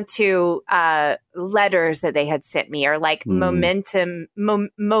holding on to letters that they had sent me or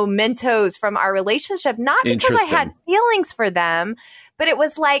mementos from our relationship, not because I had feelings for them, but it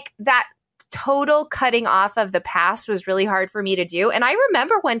was that total cutting off of the past was really hard for me to do. And I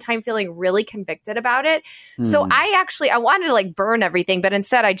remember one time feeling really convicted about it. So I wanted to burn everything, but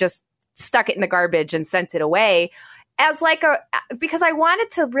instead I just stuck it in the garbage and sent it away because I wanted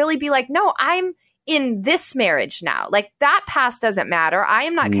to really be no, I'm in this marriage now. That past doesn't matter. I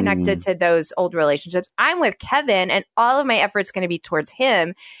am not connected to those old relationships. I'm with Kevin and all of my effort's going to be towards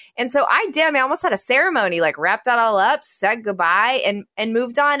him. And so I almost had a ceremony, wrapped it all up, said goodbye and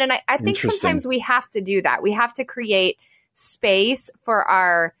moved on. And I think sometimes we have to do that. We have to create space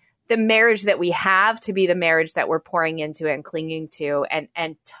for the marriage that we have to be the marriage that we're pouring into and clinging to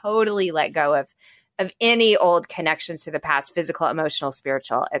and totally let go of any old connections to the past, physical, emotional,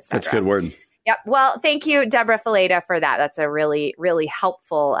 spiritual, etc. That's a good word. Yep. Well, thank you, Deborah Fileta, for that. That's a really, really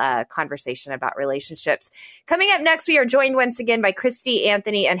helpful conversation about relationships. Coming up next, we are joined once again by Christie,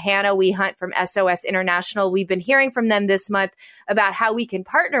 Anthony, and Hannah Weehunt from SOS International. We've been hearing from them this month about how we can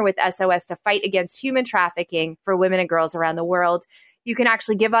partner with SOS to fight against human trafficking for women and girls around the world. You can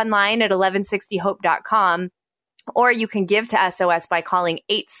actually give online at 1160hope.com, or you can give to SOS by calling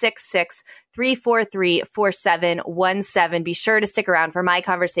 866-343-4717. Be sure to stick around for my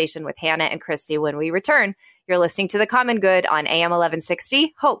conversation with Hannah and Christie when we return. You're listening to The Common Good on AM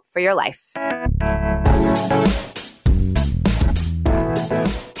 1160. Hope for your life.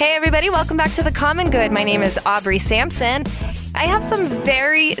 Hey, everybody. Welcome back to The Common Good. My name is Aubrey Sampson. I have some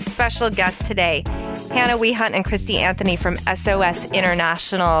very special guests today. Hannah Weehunt and Christie Anthony from SOS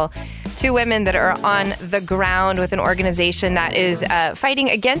International. 2 women that are on the ground with an organization that is fighting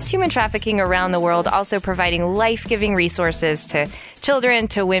against human trafficking around the world, also providing life-giving resources to children,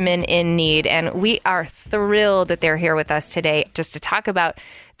 to women in need. And we are thrilled that they're here with us today just to talk about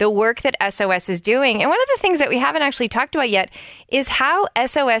the work that SOS is doing. And one of the things that we haven't actually talked about yet is how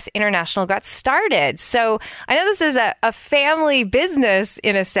SOS International got started. So I know this is a family business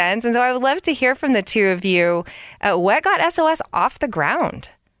in a sense, and so I would love to hear from the two of you. What got SOS off the ground?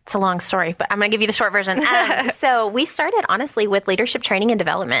 It's a long story, but I'm going to give you the short version. So we started, honestly, with leadership training and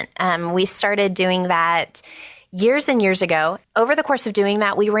development. We started doing that years and years ago. Over the course of doing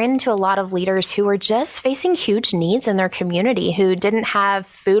that, we ran into a lot of leaders who were just facing huge needs in their community, who didn't have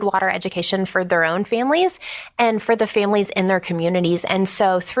food, water, education for their own families and for the families in their communities. And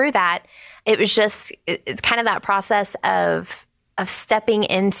so through that, it was just, it's kind of that process of stepping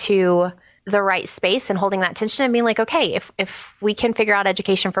into the right space and holding that tension and being like, okay, if we can figure out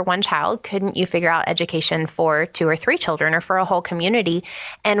education for one child, couldn't you figure out education for 2 or 3 children or for a whole community?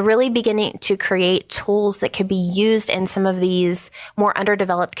 And really beginning to create tools that could be used in some of these more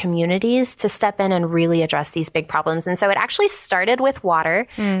underdeveloped communities to step in and really address these big problems. And so it actually started with water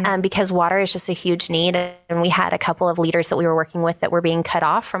because water is just a huge need. And we had a couple of leaders that we were working with that were being cut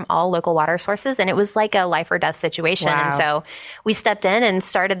off from all local water sources. And it was like a life or death situation. Wow. And so we stepped in and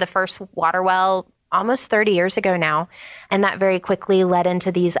started the first water well almost 30 years ago now. And that very quickly led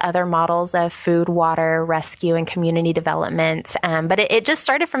into these other models of food, water, rescue, and community development. But it just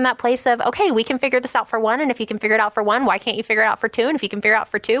started from that place of, okay, we can figure this out for one. And if you can figure it out for one, why can't you figure it out for 2? And if you can figure it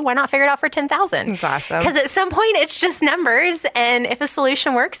out for 2, why not figure it out for 10,000? That's awesome. Because at some point, it's just numbers. And if a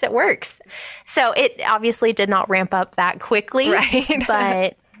solution works, it works. So it obviously did not ramp up that quickly. Right.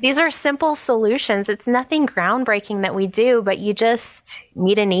 But these are simple solutions. It's nothing groundbreaking that we do, but you just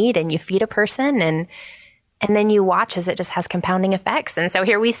meet a need and you feed a person and then you watch as it just has compounding effects. And so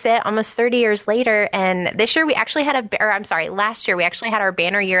here we sit almost 30 years later. And this year we actually had last year we actually had our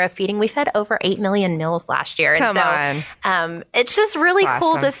banner year of feeding. We fed over 8 million meals last year. Come on. It's just really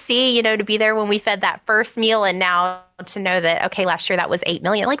cool to see, to be there when we fed that first meal and now to know that, okay, last year that was 8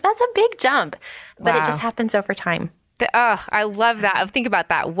 million. Like that's a big jump, but it just happens over time. Oh, I love that. Think about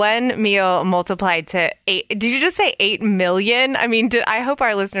that. One meal multiplied to 8. Did you just say 8 million? I mean, I hope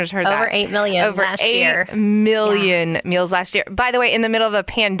our listeners heard that. Over 8 million last year. 8 million meals last year. By the way, in the middle of a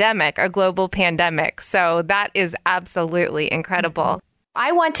pandemic, a global pandemic. So that is absolutely incredible.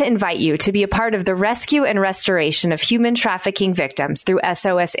 I want to invite you to be a part of the rescue and restoration of human trafficking victims through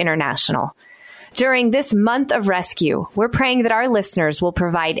SOS International. During this month of rescue, we're praying that our listeners will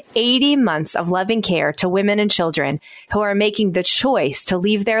provide 80 months of loving care to women and children who are making the choice to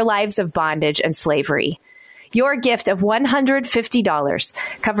leave their lives of bondage and slavery. Your gift of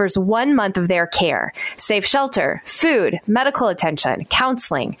 $150 covers 1 month of their care, safe shelter, food, medical attention,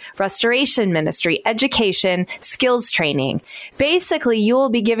 counseling, restoration ministry, education, skills training. Basically, you will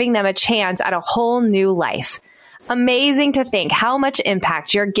be giving them a chance at a whole new life. Amazing to think how much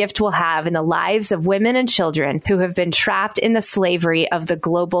impact your gift will have in the lives of women and children who have been trapped in the slavery of the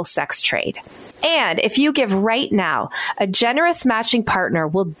global sex trade. And if you give right now, a generous matching partner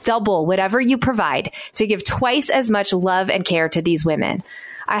will double whatever you provide to give twice as much love and care to these women.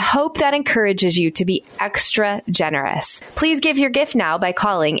 I hope that encourages you to be extra generous. Please give your gift now by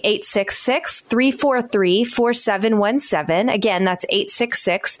calling 866-343-4717. Again, that's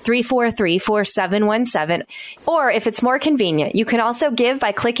 866-343-4717. Or if it's more convenient, you can also give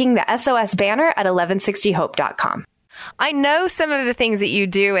by clicking the SOS banner at 1160hope.com. I know some of the things that you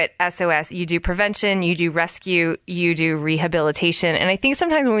do at SOS. You do prevention, you do rescue, you do rehabilitation. And I think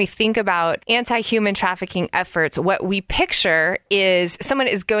sometimes when we think about anti-human trafficking efforts, what we picture is someone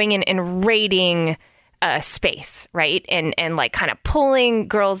is going in and raiding a space, right? And like kind of pulling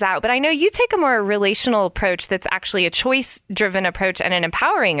girls out. But I know you take a more relational approach that's actually a choice-driven approach and an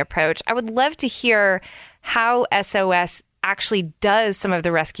empowering approach. I would love to hear how SOS actually does some of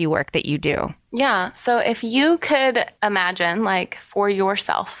the rescue work that you do. Yeah. So if you could imagine, like, for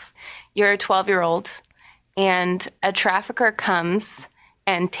yourself, you're a 12-year-old and a trafficker comes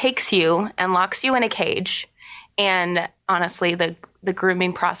and takes you and locks you in a cage. And honestly, the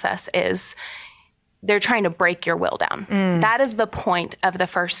grooming process is they're trying to break your will down. That is the point of the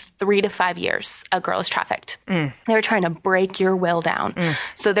first 3 to 5 years a girl is trafficked. They're trying to break your will down.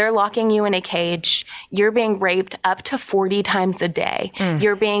 So they're locking you in a cage. You're being raped up to 40 times a day.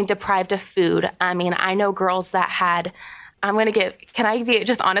 You're being deprived of food. I mean, I know girls that had, can I be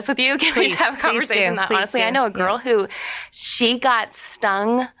just honest with you? Can we have a conversation that honestly? I know a girl who, she got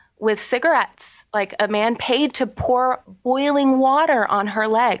stung with cigarettes. Like a man paid to pour boiling water on her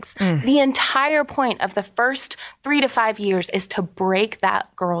legs. The entire point of the first 3 to 5 years is to break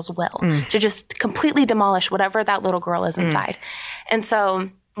that girl's will, to just completely demolish whatever that little girl is inside. And so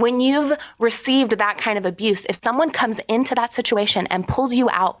when you've received that kind of abuse, if someone comes into that situation and pulls you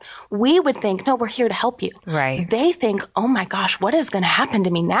out, we would think, no, we're here to help you. Right. They think, oh my gosh, what is going to happen to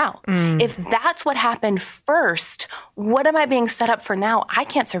me now? If that's what happened first, what am I being set up for now? I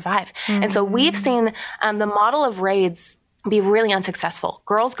can't survive. And so we've seen the model of raids be really unsuccessful.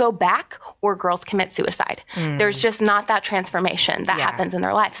 Girls go back or girls commit suicide. There's just not that transformation that happens in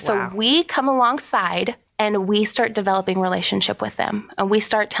their life. So we come alongside and we start developing relationship with them. And we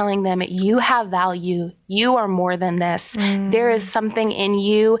start telling them, you have value. You are more than this. There is something in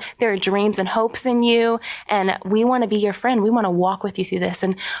you. There are dreams and hopes in you. And we want to be your friend. We want to walk with you through this.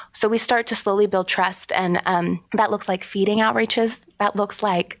 And so we start to slowly build trust. And that looks like feeding outreaches. That looks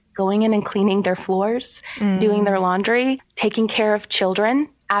like going in and cleaning their floors, doing their laundry, taking care of children.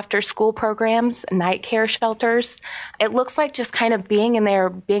 after school programs, night care shelters. It looks like just kind of being in there,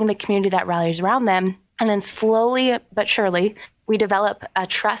 being the community that rallies around them. And then slowly but surely, we develop a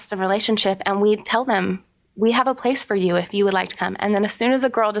trust and relationship, and we tell them, we have a place for you if you would like to come. And then as soon as a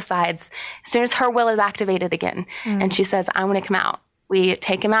girl decides, as soon as her will is activated again, and she says, I want to come out, we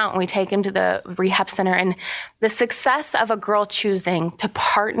take him out and we take him to the rehab center. And the success of a girl choosing to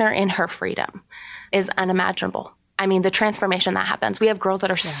partner in her freedom is unimaginable. I mean, the transformation that happens. We have girls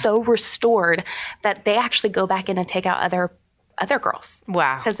that are so restored that they actually go back in and take out other girls.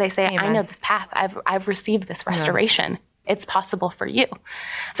 Wow. Because they say, I know this path. I've received this restoration. It's possible for you.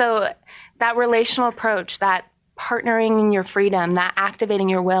 So that relational approach, that partnering in your freedom, that activating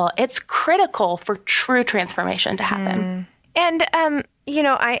your will, it's critical for true transformation to happen. And,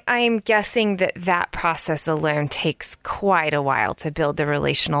 I'm guessing that process alone takes quite a while to build the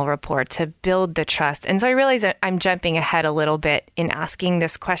relational rapport, to build the trust. And so I realize I'm jumping ahead a little bit in asking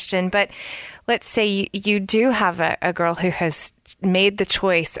this question, but let's say you do have a girl who has made the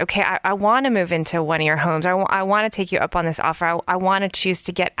choice, okay, I want to move into one of your homes. I want to take you up on this offer. I want to choose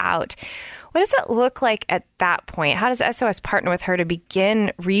to get out. What does it look like at that point? How does SOS partner with her to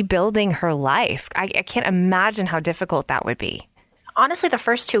begin rebuilding her life? I can't imagine how difficult that would be. Honestly, the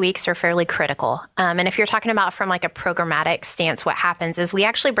first 2 weeks are fairly critical. And if you're talking about from like a programmatic stance, what happens is we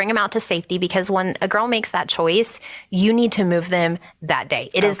actually bring them out to safety, because when a girl makes that choice, you need to move them that day.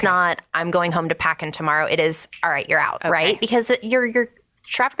 It is not, I'm going home to pack in tomorrow. It is, all right, you're out, right? Because your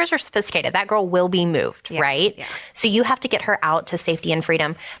traffickers are sophisticated. That girl will be moved, right? Yeah. So you have to get her out to safety and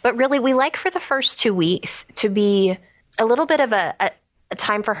freedom. But really, we like for the first 2 weeks to be a little bit of a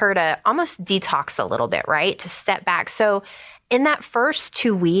time for her to almost detox a little bit, right? To step back. So in that first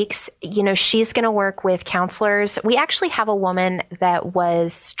 2 weeks, she's going to work with counselors. We actually have a woman that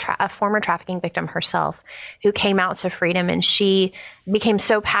was a former trafficking victim herself who came out to freedom, and she became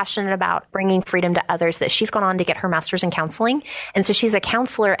so passionate about bringing freedom to others that she's gone on to get her master's in counseling. And so she's a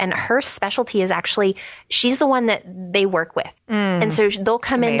counselor, and her specialty is actually, she's the one that they work with. And so they'll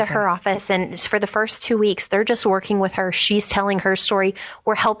come into her office, and for the first 2 weeks, they're just working with her. She's telling her story.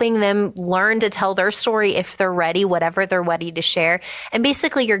 We're helping them learn to tell their story if they're ready, whatever they're ready to share. And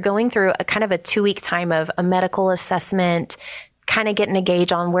basically, you're going through a kind of a 2 week time of a medical assessment, kind of getting a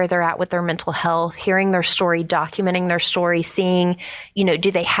gauge on where they're at with their mental health, hearing their story, documenting their story, seeing,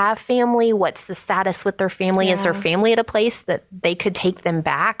 do they have family? What's the status with their family? Is their family at a place that they could take them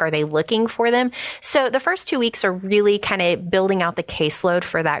back? Are they looking for them? So the first 2 weeks are really kind of building out the caseload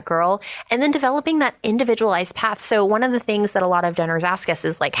for that girl, and then developing that individualized path. So one of the things that a lot of donors ask us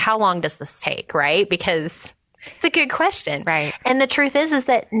is like, how long does this take, right? Because it's a good question. Right. And the truth is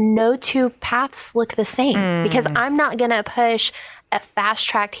that no two paths look the same, because I'm not going to push a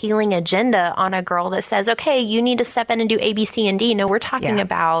fast-tracked healing agenda on a girl that says, okay, you need to step in and do A, B, C, and D. No, we're talking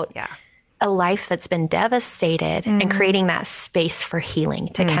about a life that's been devastated and creating that space for healing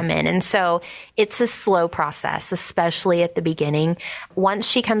to come in. And so it's a slow process, especially at the beginning. Once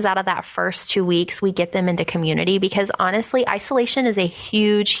she comes out of that first 2 weeks, we get them into community, because honestly, isolation is a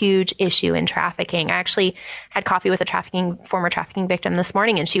huge, huge issue in trafficking. I actually had coffee with a former trafficking victim this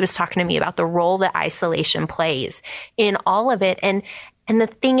morning, and she was talking to me about the role that isolation plays in all of it. And the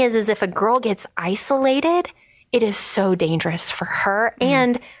thing is if a girl gets isolated, it is so dangerous for her.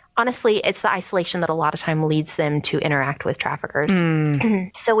 And honestly, it's the isolation that a lot of time leads them to interact with traffickers.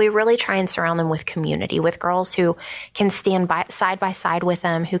 So we really try and surround them with community, with girls who can stand side by side with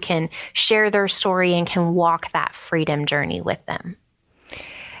them, who can share their story and can walk that freedom journey with them.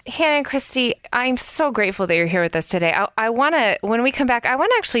 Hannah and Christie, I'm so grateful that you're here with us today. I want to, when we come back, I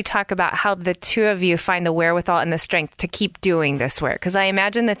want to actually talk about how the two of you find the wherewithal and the strength to keep doing this work. Because I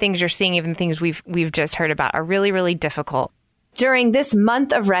imagine the things you're seeing, even things we've just heard about, are really, really difficult. During this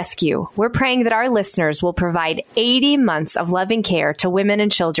month of rescue, we're praying that our listeners will provide 80 months of loving care to women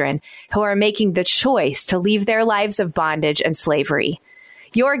and children who are making the choice to leave their lives of bondage and slavery.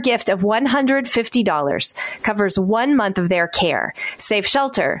 Your gift of $150 covers 1 month of their care, safe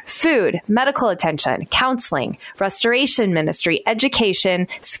shelter, food, medical attention, counseling, restoration ministry, education,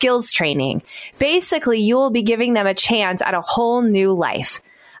 skills training. Basically, you will be giving them a chance at a whole new life.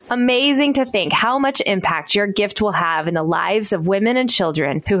 Amazing to think how much impact your gift will have in the lives of women and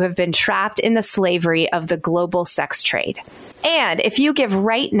children who have been trapped in the slavery of the global sex trade. And if you give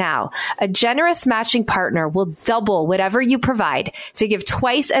right now, a generous matching partner will double whatever you provide to give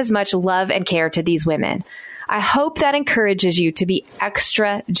twice as much love and care to these women. I hope that encourages you to be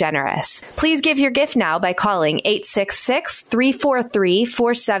extra generous. Please give your gift now by calling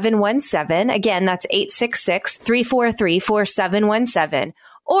 866-343-4717. Again, that's 866-343-4717.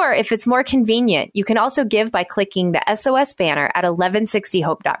 Or if it's more convenient, you can also give by clicking the SOS banner at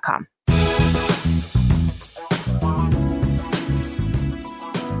 1160hope.com.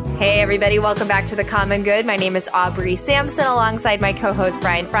 Hey, everybody. Welcome back to The Common Good. My name is Aubrey Sampson alongside my co-host,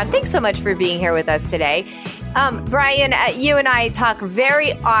 Brian Front. Thanks so much for being here with us today. Brian, you and I talk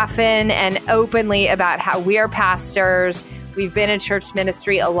very often and openly about how we're pastors. We've been in church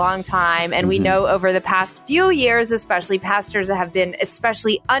ministry a long time, and we know over the past few years, especially, pastors have been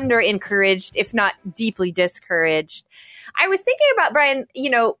especially under-encouraged, if not deeply discouraged. I was thinking about, Brian,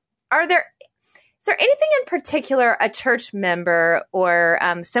 is there anything in particular a church member or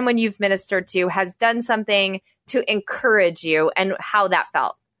someone you've ministered to has done something to encourage you and how that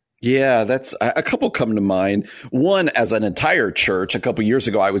felt? Yeah, that's a couple come to mind. One, as an entire church, a couple years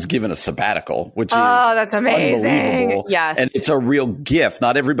ago, I was given a sabbatical, which is that's amazing. Unbelievable. Yes. And it's a real gift.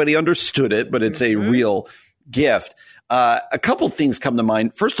 Not everybody understood it, but it's a real gift. A couple things come to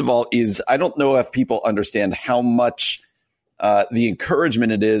mind. First of all is I don't know if people understand how much the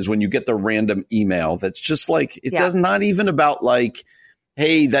encouragement it is when you get the random email that's just like, it does not even about like,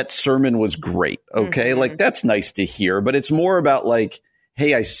 hey, that sermon was great. Okay. Like that's nice to hear, but it's more about like,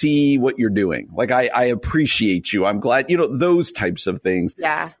 hey, I see what you're doing. Like, I appreciate you. I'm glad, those types of things.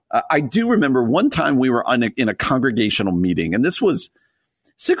 Yeah. I do remember one time we were in a congregational meeting, and this was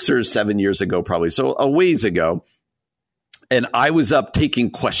 6 or 7 years ago, probably. So a ways ago. And I was up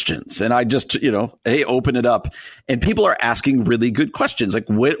taking questions, and I just, hey, open it up. And people are asking really good questions. Like,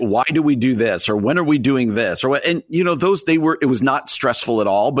 why do we do this? Or when are we doing this? Or what? And, it was not stressful at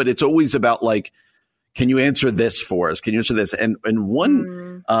all, but it's always about like, can you answer this for us? Can you answer this? And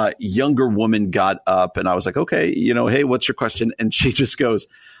one younger woman got up, and I was like, okay, hey, what's your question? And she just goes,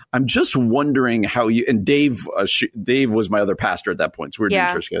 I'm just wondering how you, and Dave was my other pastor at that point. So we were doing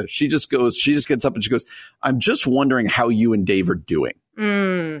church together. She just gets up and she goes, I'm just wondering how you and Dave are doing.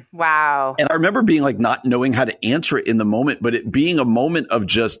 Wow. And I remember being like, not knowing how to answer it in the moment, but it being a moment of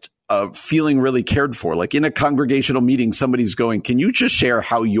just feeling really cared for. Like in a congregational meeting, somebody's going, can you just share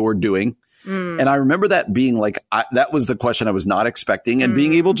how you're doing? And I remember that being like, that was the question I was not expecting, and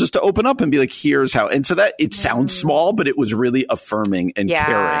being able just to open up and be like, here's how. And so that it sounds small, but it was really affirming and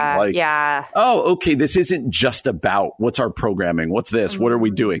caring. Like, oh, okay, this isn't just about what's our programming? What's this? What are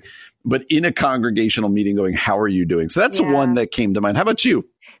we doing? But in a congregational meeting going, how are you doing? So that's the one that came to mind. How about you?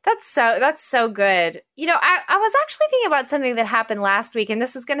 That's so good. I was actually thinking about something that happened last week, and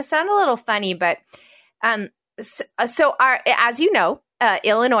this is going to sound a little funny, but as you know,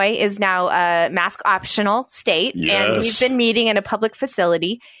 Illinois is now a mask optional state, and we've been meeting in a public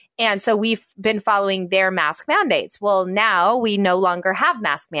facility. And so we've been following their mask mandates. Well, now we no longer have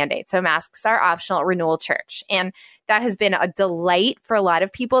mask mandates. So masks are optional at Renewal Church. And that has been a delight for a lot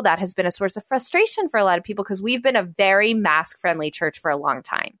of people. That has been a source of frustration for a lot of people because we've been a very mask-friendly church for a long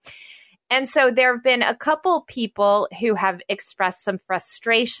time. And so there have been a couple people who have expressed some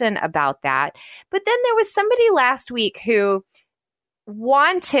frustration about that. But then there was somebody last week who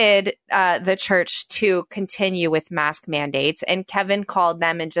wanted the church to continue with mask mandates. And Kevin called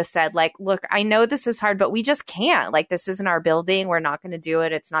them and just said, like, look, I know this is hard, but we just can't. Like, this isn't our building. We're not going to do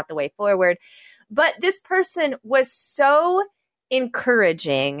it. It's not the way forward. But this person was so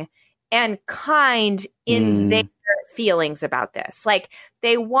encouraging and kind in their feelings about this. Like,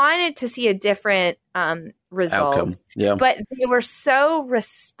 they wanted to see a different result, outcome. But they were so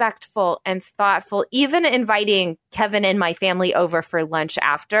respectful and thoughtful, even inviting Kevin and my family over for lunch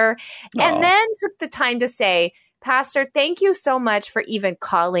after, and then took the time to say, Pastor, thank you so much for even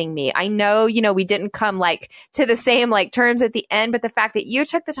calling me. I know, we didn't come like to the same like terms at the end, but the fact that you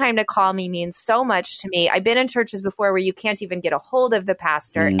took the time to call me means so much to me. I've been in churches before where you can't even get a hold of the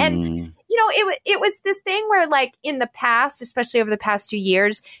pastor. And, it was this thing where like in the past, especially over the past 2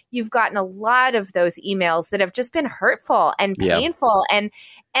 years, you've gotten a lot of those emails that have just been hurtful and painful and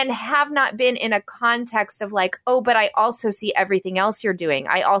have not been in a context of like, oh, but I also see everything else you're doing.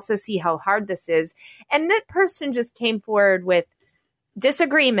 I also see how hard this is. And that person just came forward with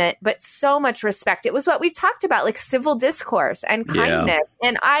disagreement, but so much respect. It was what we've talked about, like civil discourse and kindness.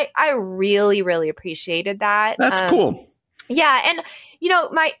 And I really, really appreciated that. That's cool. Yeah. And,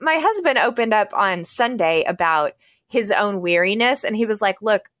 my husband opened up on Sunday about his own weariness. And he was like,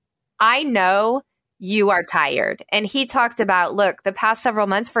 look, I know you are tired. And he talked about, look, the past several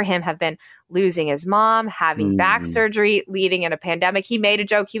months for him have been losing his mom, having back surgery, leading in a pandemic. He made a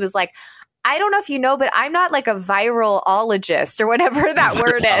joke. He was like, I don't know if you know, but I'm not like a viralologist or whatever that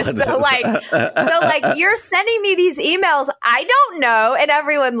word is. So like you're sending me these emails. I don't know. And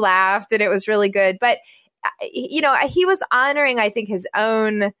everyone laughed and it was really good. But, he was honoring, I think, his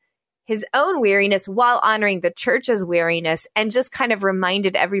own his own weariness while honoring the church's weariness, and just kind of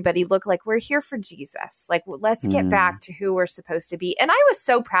reminded everybody, look, like, we're here for Jesus. Like, let's get back to who we're supposed to be. And I was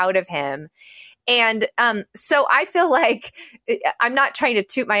so proud of him. And so I feel like, I'm not trying to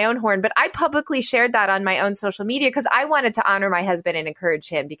toot my own horn, but I publicly shared that on my own social media because I wanted to honor my husband and encourage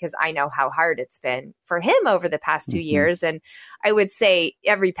him, because I know how hard it's been for him over the past 2 years. And I would say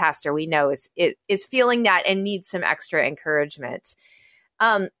every pastor we know is feeling that and needs some extra encouragement.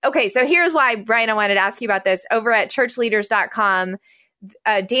 Okay, so here's why, Brian, I wanted to ask you about this. Over at churchleaders.com,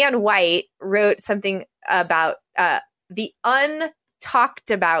 Dan White wrote something about the talked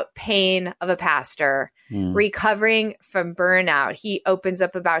about pain of a pastor recovering from burnout. He opens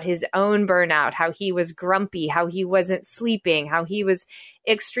up about his own burnout, how he was grumpy, how he wasn't sleeping, how he was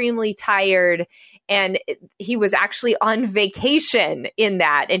extremely tired. And he was actually on vacation in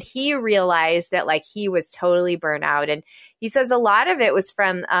that. And he realized that, like, he was totally burnt out. And he says a lot of it was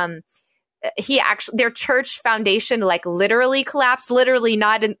from, their church foundation, like, literally collapsed, literally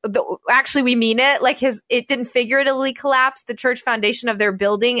not actually, we mean it. Like, it didn't figuratively collapse. The church foundation of their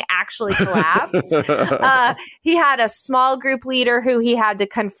building actually collapsed. He had a small group leader who he had to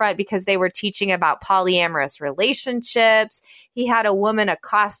confront because they were teaching about polyamorous relationships. He had a woman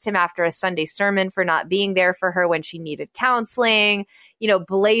accost him after a Sunday sermon for not being there for her when she needed counseling.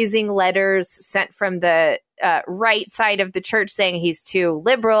 Blazing letters sent from the right side of the church saying he's too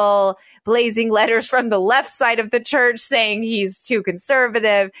liberal, blazing letters from the left side of the church saying he's too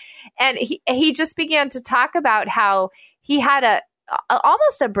conservative. And he just began to talk about how he had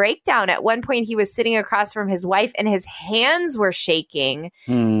almost a breakdown. At one point, he was sitting across from his wife and his hands were shaking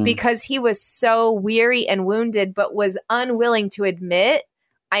because he was so weary and wounded, but was unwilling to admit,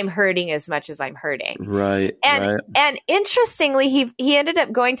 I'm hurting as much as I'm hurting. Right. And interestingly, he ended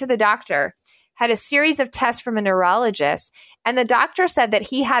up going to the doctor, had a series of tests from a neurologist, and the doctor said that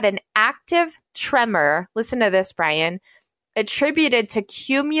he had an active tremor. Listen to this, Brian, attributed to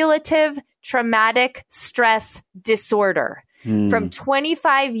cumulative traumatic stress disorder. From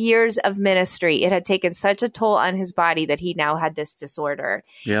 25 years of ministry, it had taken such a toll on his body that he now had this disorder.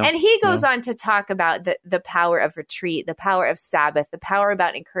 Yeah, and he goes on to talk about the power of retreat, the power of Sabbath, the power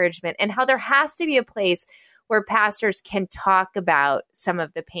about encouragement, and how there has to be a place where pastors can talk about some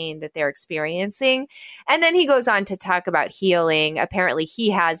of the pain that they're experiencing. And then he goes on to talk about healing. Apparently,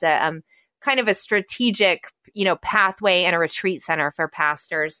 he has a kind of a strategic, pathway and a retreat center for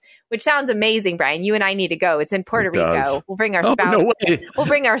pastors, which sounds amazing, Brian. You and I need to go. It's in Puerto Rico. We'll bring our spouses. We'll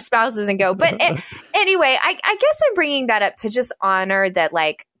bring our spouses and go. But anyway, I guess I'm bringing that up to just honor that,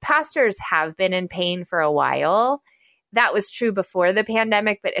 like, pastors have been in pain for a while. That was true before the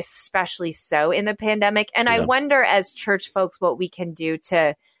pandemic, but especially so in the pandemic. And I wonder, as church folks, what we can do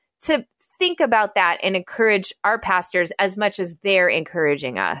to think about that and encourage our pastors as much as they're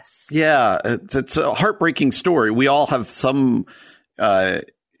encouraging us. Yeah, it's a heartbreaking story. We all have some,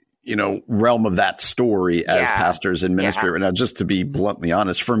 realm of that story as pastors in ministry right now. Just to be bluntly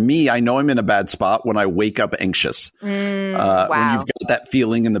honest, for me, I know I'm in a bad spot when I wake up anxious. When you've got that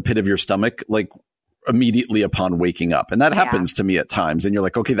feeling in the pit of your stomach, like, immediately upon waking up. And that happens to me at times. And you're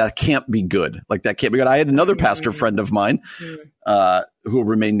like, okay, that can't be good. Like, that can't be good. I had another pastor friend of mine, who will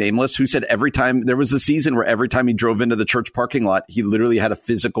remain nameless, who said there was a season where every time he drove into the church parking lot, he literally had a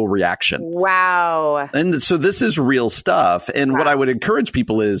physical reaction. Wow. And so this is real stuff. And what I would encourage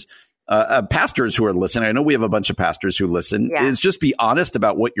people is, pastors who are listening, I know we have a bunch of pastors who listen, is just be honest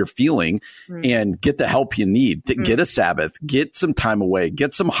about what you're feeling and get the help you need. Get a Sabbath, get some time away,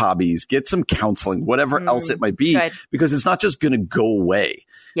 get some hobbies, get some counseling, whatever else it might be, because it's not just going to go away.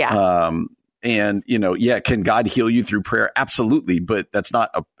 Yeah. And, can God heal you through prayer? Absolutely. But it's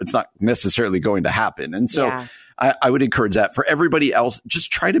not necessarily going to happen. And so I would encourage that. For everybody else, just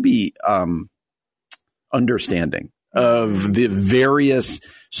try to be understanding of the various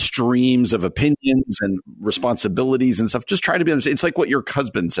streams of opinions and responsibilities and stuff. Just try to be understanding. It's like what your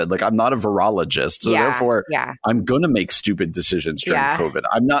husband said, like, I'm not a virologist, so therefore I'm going to make stupid decisions during COVID.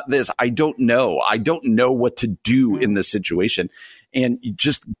 I'm not this. I don't know what to do in this situation. And you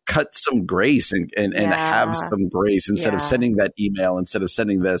just cut some grace and have some grace instead of sending that email, instead of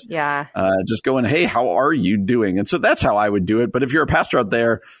sending this, just going, hey, how are you doing? And so that's how I would do it. But if you're a pastor out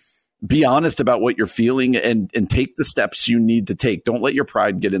there, be honest about what you're feeling and take the steps you need to take. Don't let your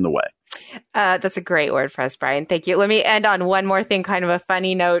pride get in the way. That's a great word for us, Brian. Thank you. Let me end on one more thing, kind of a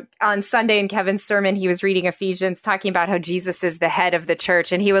funny note. On Sunday in Kevin's sermon, he was reading Ephesians, talking about how Jesus is the head of the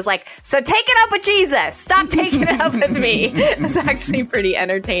church. And he was like, so take it up with Jesus. Stop taking it up with me. It's actually pretty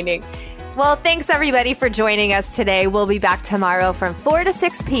entertaining. Well, thanks everybody for joining us today. We'll be back tomorrow from 4 to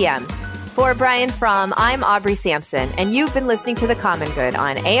 6 p.m. For Brian Fromm, I'm Aubrey Sampson, and you've been listening to The Common Good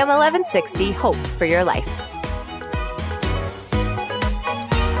on AM 1160, Hope for Your Life.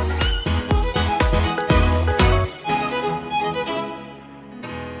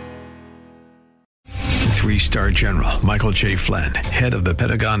 Three-star General Michael J. Flynn, head of the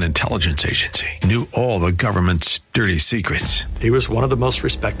Pentagon Intelligence Agency, knew all the government's dirty secrets. He was one of the most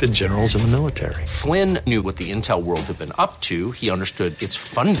respected generals in the military. Flynn knew what the intel world had been up to. He understood its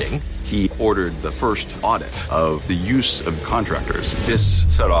funding. He ordered the first audit of the use of contractors. This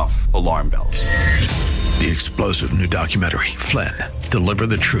set off alarm bells. The explosive new documentary, Flynn, Deliver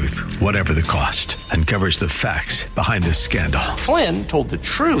the Truth, Whatever the Cost, uncovers the facts behind this scandal. Flynn told the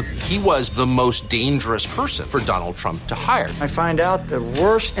truth. He was the most dangerous person for Donald Trump to hire. I find out the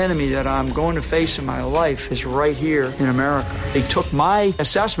worst enemy that I'm going to face in my life is right here in America. They took my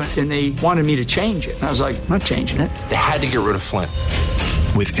assessment and they wanted me to change it. And I was like, I'm not changing it. They had to get rid of Flynn.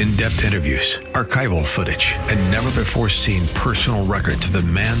 With in-depth interviews, archival footage, and never-before-seen personal records of the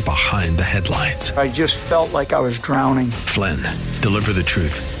man behind the headlines. I just felt like I was drowning. Flynn, Deliver the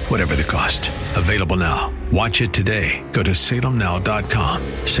Truth, Whatever the Cost. Available now. Watch it today. Go to salemnow.com.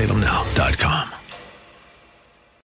 salemnow.com.